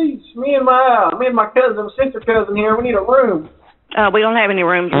room, please? Me and my cousin, sister cousin here. We need a room. We don't have any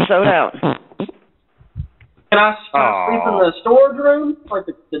rooms. We're sold out. Can I sleep in the storage room, like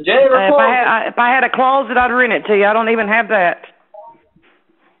the janitor closet? If I had a closet, I'd rent it to you. I don't even have that.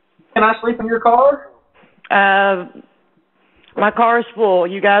 Can I sleep in your car? My car is full.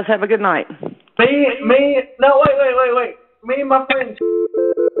 You guys have a good night. No, wait. Me and my friends.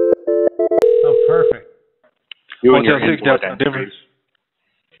 Oh, perfect. You and your Motel 6 downtown Denver.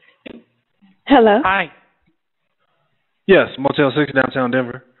 Hello? Hi. Yes, Motel 6 downtown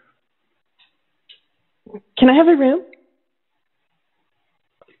Denver. Can I have a room?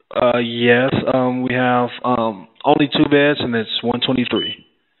 Yes. We have only 2 beds, and it's 123.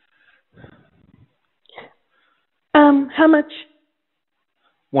 How much?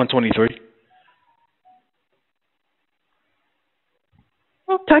 123.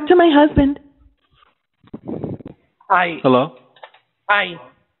 Talk to my husband. Hi. Hello. Hi.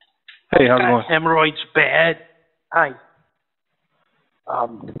 Hey, how's it going? Hemorrhoids bad. Hi.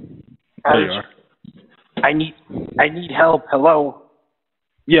 There you are. I need help. Hello.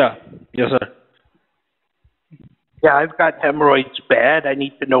 Yeah. Yes, sir. Yeah, I've got hemorrhoids bad. I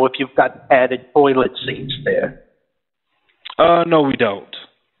need to know if you've got padded toilet seats there. No, we don't.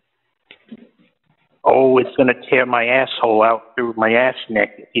 Oh, it's gonna tear my asshole out through my ass neck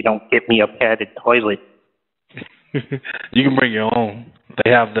if you don't get me a padded toilet. You can bring your own. They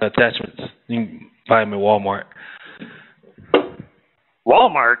have the attachments. You can buy them at Walmart.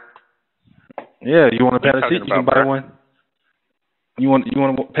 Walmart? Yeah, you want a padded seat? You can buy one. You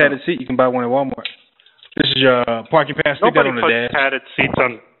want a padded seat? You can buy one at Walmart. This is your parking pass. Stick that on the dash. Padded seats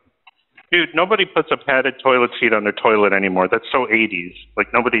on. Dude, nobody puts a padded toilet seat on their toilet anymore. That's so 80s.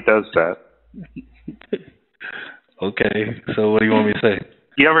 Like, nobody does that. Okay, so what do you want me to say?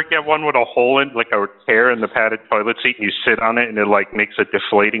 You ever get one with a hole in, like a tear in the padded toilet seat, and you sit on it, and it like makes a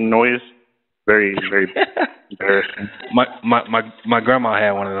deflating noise? Very, very embarrassing. My grandma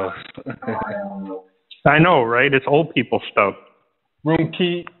had one of those. I know, right? It's old people stuff. Room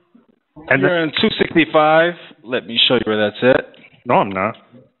key. And you're in 265. Let me show you where that's at. No, I'm not.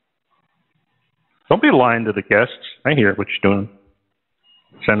 Don't be lying to the guests. I hear what you're doing.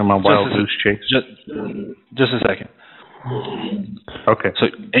 Send them on wild goose chase. Just a second. Okay. So,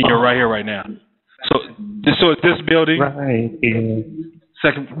 and you're right here right now. So it's this building. Right here.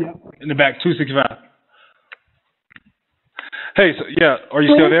 Second in the back, 265. Hey, so yeah, are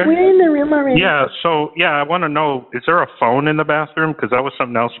you still there? We're in the room already. Yeah. So yeah, I want to know: is there a phone in the bathroom? Because that was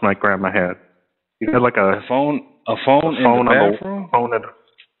something else my grandma had. You had like a phone in the bathroom.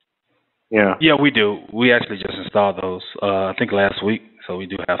 Yeah. Yeah, we do. We actually just installed those. I think last week. So we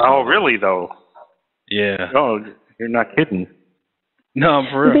do have some. Oh, really, though? Yeah. Oh, you're not kidding. No, I'm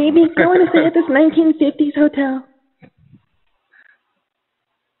for real. Baby, I want to stay at this 1950s hotel.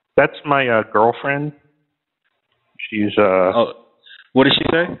 That's my girlfriend. She's Oh, what did she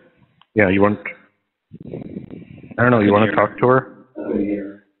say? Yeah, you want? I don't know. You want to talk to her?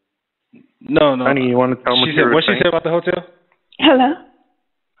 No. Honey, you want to tell me what she said about the hotel? Hello?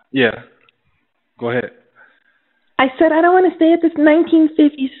 Yeah. Go ahead. I said I don't want to stay at this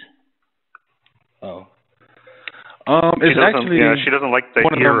 1950s. Oh. It's actually she doesn't like the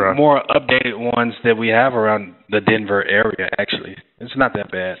one era. of the more updated ones that we have around the Denver area, actually. It's not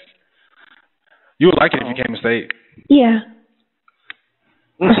that bad. You would like it if you came and stayed. Yeah.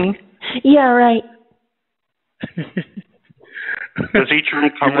 Mm-hmm. Yeah, right. Does each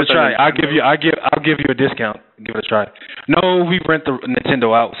room come with a try? I'll give you a discount. Give it a try. No, we rent the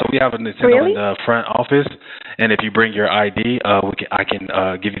Nintendo out, so we have a Nintendo in the front office. And if you bring your ID, I can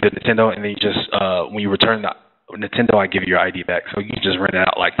give you the Nintendo, and then you just when you return the Nintendo, I give you your ID back. So you can just rent it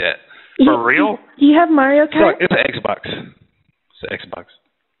out like that. For real? Do you have Mario Kart? It's an Xbox. It's an Xbox.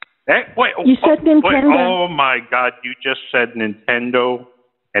 Wait, you said Nintendo. Oh my God! You just said Nintendo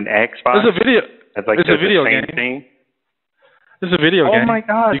and Xbox. It's a video. It's a video the same game. thing. It's a video game. Oh my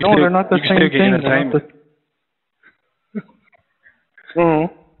God! No, they're not the same thing.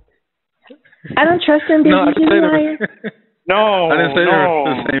 I don't trust them, baby. No, I didn't say that. No, I didn't say they're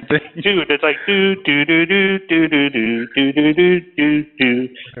the same thing. Dude, it's like do do do do do do do do do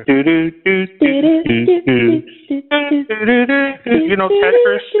do do do do. You know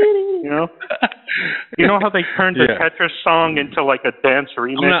Tetris? You know how they turned the Tetris song into like a dance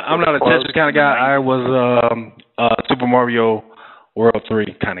remix? I'm not a Tetris kind of guy. I was Super Mario World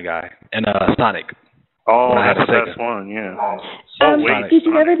 3 kind of guy, and Sonic. Oh, that's the best one, yeah. Did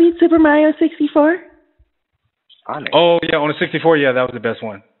you ever beat Super Mario 64? Sonic. Oh, yeah, on the 64, yeah, that was the best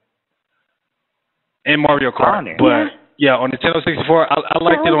one. And Mario Kart. Sonic. But, yeah, on Nintendo 64, I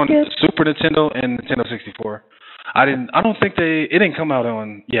liked it on Super Nintendo and Nintendo 64. I don't think it didn't come out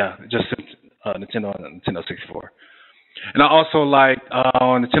on, just Nintendo and Nintendo 64. And I also like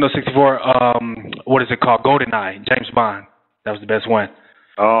on Nintendo 64, what is it called? GoldenEye, James Bond. That was the best one.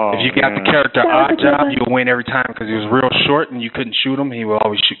 Oh, if you got the character Oddjob, you'll win every time because he was real short and you couldn't shoot him. He would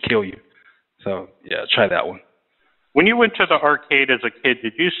always kill you. So, yeah, try that one. When you went to the arcade as a kid,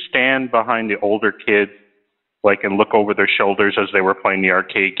 did you stand behind the older kids, like, and look over their shoulders as they were playing the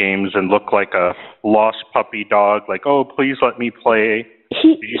arcade games and look like a lost puppy dog, like, oh, please let me play?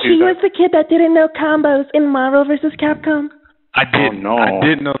 He was the kid that didn't know combos in Marvel vs. Capcom. I didn't. Oh, no. I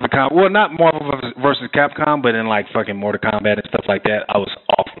didn't know the well, not Marvel versus Capcom, but in like fucking Mortal Kombat and stuff like that, I was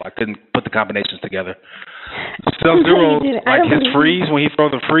awful. I couldn't put the combinations together. Sub-Zero, like his freeze when he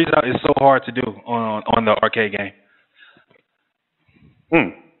throws the freeze out, is so hard to do on the arcade game.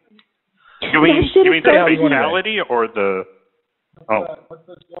 You mean the fatality or the? Oh,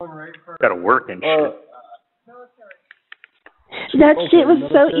 gotta work and shit. That shit was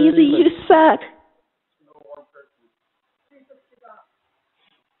so easy. You suck.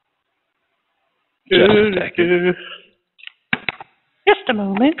 Just a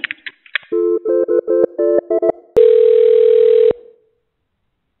moment.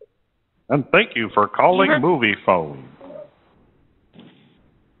 And thank you for calling moviefone.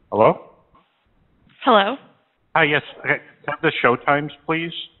 Hello? Hello? Hi, yes. Okay. The show times,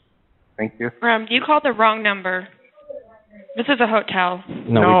 please. Thank you. You called the wrong number. This is a hotel.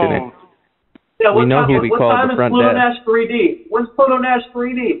 No, we didn't. Yeah, we know who we called the front desk. Pluto Nash 3D? When's Pluto Nash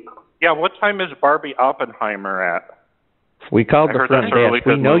 3D? Yeah, what time is Barbie Oppenheimer at? We called the front desk.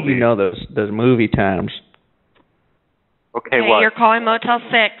 We know you know those movie times. Okay, what? You're calling Motel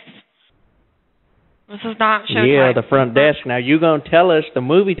 6. This is not showtime. Yeah, the front desk. Now you're gonna tell us the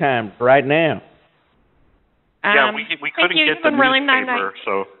movie time right now. Yeah, we couldn't get the newspaper,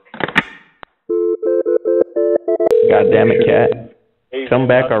 so. God damn it, Cat. Come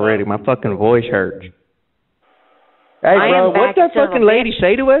back already. My fucking voice hurts. Hey, bro, what'd that fucking lady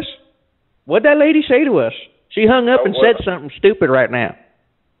say to us? What'd that lady say to us? She hung up and said something stupid right now.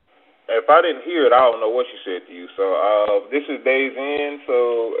 If I didn't hear it, I don't know what she said to you. So, this is Days In,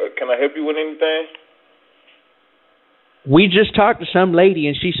 so can I help you with anything? We just talked to some lady,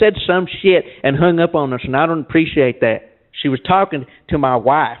 and she said some shit and hung up on us, and I don't appreciate that. She was talking to my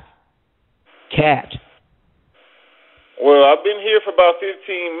wife, Kat. Well, I've been here for about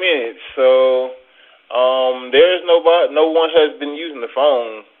 15 minutes, so there's no one has been using the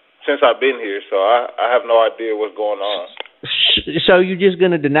phone since I've been here, so I have no idea what's going on. So you're just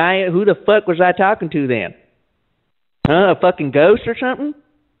going to deny it? Who the fuck was I talking to then? Huh, a fucking ghost or something?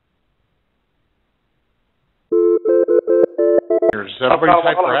 Is everybody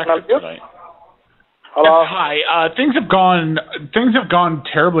hyperactive tonight? Hello. Hi. Things have gone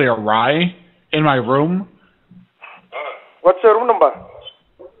terribly awry in my room. What's your room number?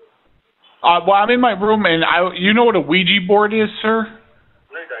 Well, I'm in my room, and you know what a Ouija board is, sir?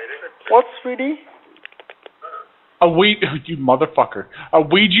 What's Ouija? You motherfucker. A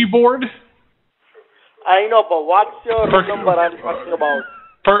Ouija board? I know, but what's your room number I'm talking about?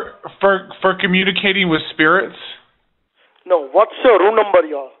 For communicating with spirits? No, what's your room number,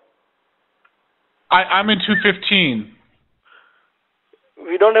 y'all? I'm in 215.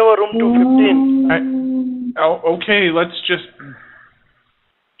 We don't have a room 215. Okay, let's just...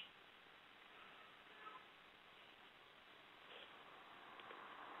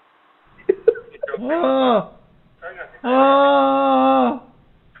 Oh! Oh!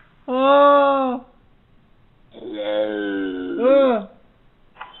 Oh! Hello.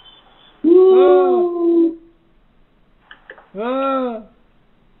 Hello?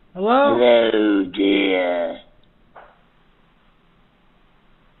 Hello, dear.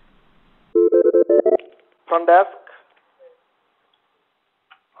 Front desk.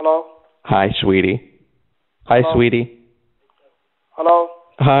 Hello. Hi, sweetie. Hi, sweetie. Hello.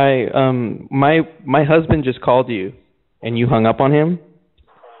 Hi. My husband just called you, and you hung up on him.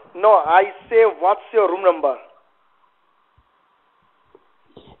 No, I say, what's your room number?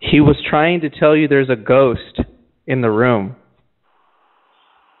 He was trying to tell you there's a ghost in the room.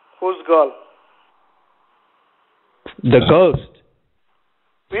 Whose girl? The ghost.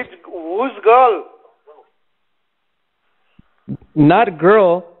 Whose girl? Not a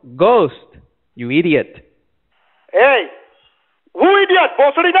girl, ghost. You idiot. Hey, who idiot?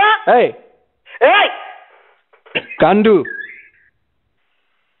 Bosrida? Hey. Hey. Kandu.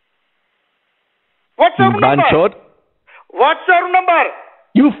 What's your number? Banchot. What's your number?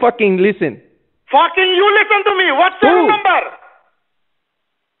 You fucking listen. Fucking you listen to me. What's your number?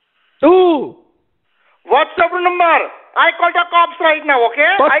 What's your number? I call the cops right now,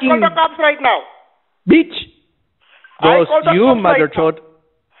 okay? I call the cops right now. Bitch. Ghost, you mother chod.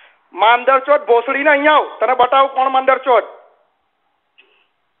 માંદરચોદ ભોસડીને અહીંયા આવ. તને બતાવું કોણ માંદરચોદ.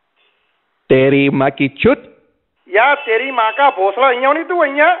 તેરી માં કી ચૂત. યા તેરી માં કા ભોસડા અહીંયા નહીં તું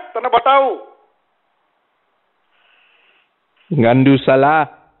અહીંયા તને બતાવું. ગંદુ સલા.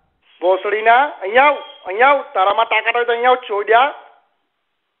 ભોસડીના અહીંયા આવ તારામાં તાકાત હોય તો અહીંયા આવ ચોડ્યા.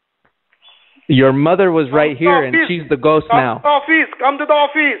 Your mother was right here and she's the ghost now. Come to the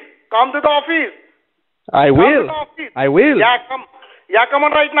office. Come to the office. I will. I will. Yeah, come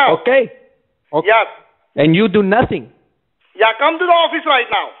on right now. Okay. Yes. And you do nothing. Yeah, come to the office right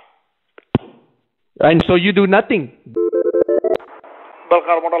now. And so you do nothing.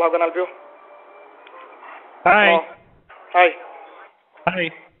 Balkar model how can I help you? Hi. Hello. Hi. Hi.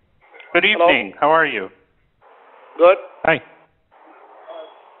 Good evening. Hello. How are you? Good. Hi.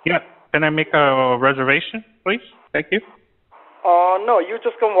 Yeah. Can I make a reservation, please? Thank you. No, you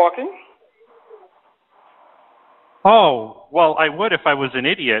just come walking. Oh, well, I would if I was an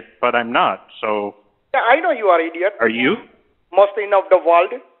idiot, but I'm not, so... Yeah, I know you are idiot. Are you? Most in of the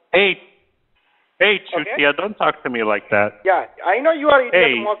world. Hey, Chutia, don't talk to me like that. Yeah, I know you are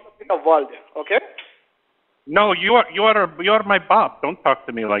idiot most in the world, okay? No, you are my bop. Don't talk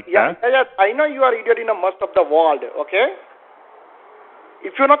to me like that. Yeah, I know you are idiot in the most of the world, okay?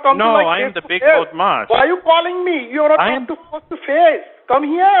 If you're not coming no, like I am the big face, old moss. why are you calling me? You're not talking to face to face. Come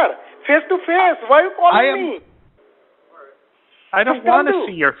here, face to face. Why are you calling me? I don't want to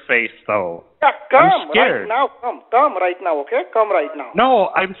see your face, though. Yeah, come I'm scared. right now. Come right now, okay? Come right now.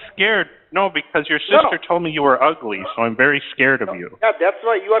 No, I'm scared. No, because your sister told me you were ugly, so I'm very scared of you. Yeah, that's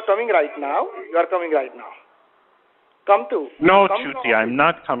why you are coming right now. You are coming right now. Come to. No, come Chutia, I'm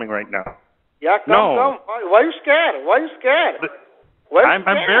not coming right now. Yeah, come. Why are you scared? Why are you scared? I'm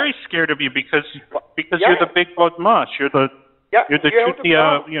very scared of you because you're the big old moss. You're the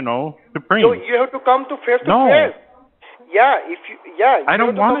Chutia, supreme. You have to come to face to face. Yeah, I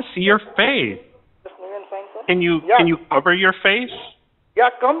don't want to see your face. Can you cover your face? Yeah,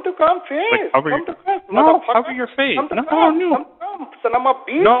 come face. Like cover come your, to face. No, cover your face. No. Sanama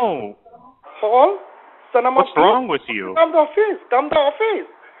beat. No. Hall. Sanama What's wrong with you? Come to office.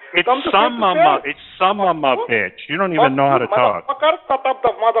 It's some bitch. You don't even know how to talk. Stop up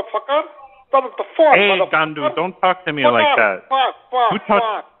the motherfucker. Stop up the phone. Hey, Gandu, don't talk to me like that. Who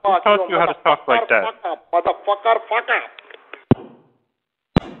taught you how to talk like that? Motherfucker, fuck up.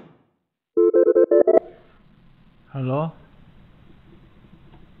 Hello?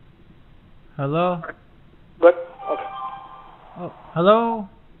 Hello? Good. Okay. Oh, hello?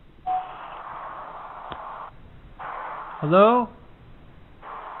 Hello?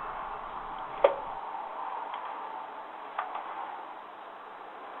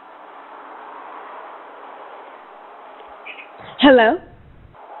 Hello?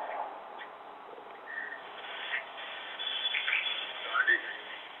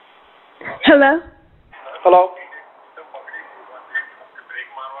 Hello? Hello?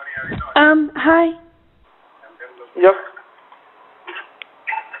 Hi. Yes.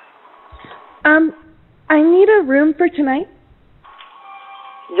 I need a room for tonight.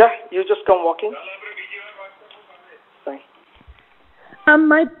 Yeah, you just come walking. Thanks.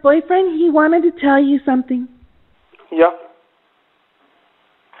 My boyfriend, he wanted to tell you something. Yeah.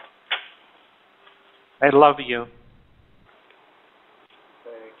 I love you.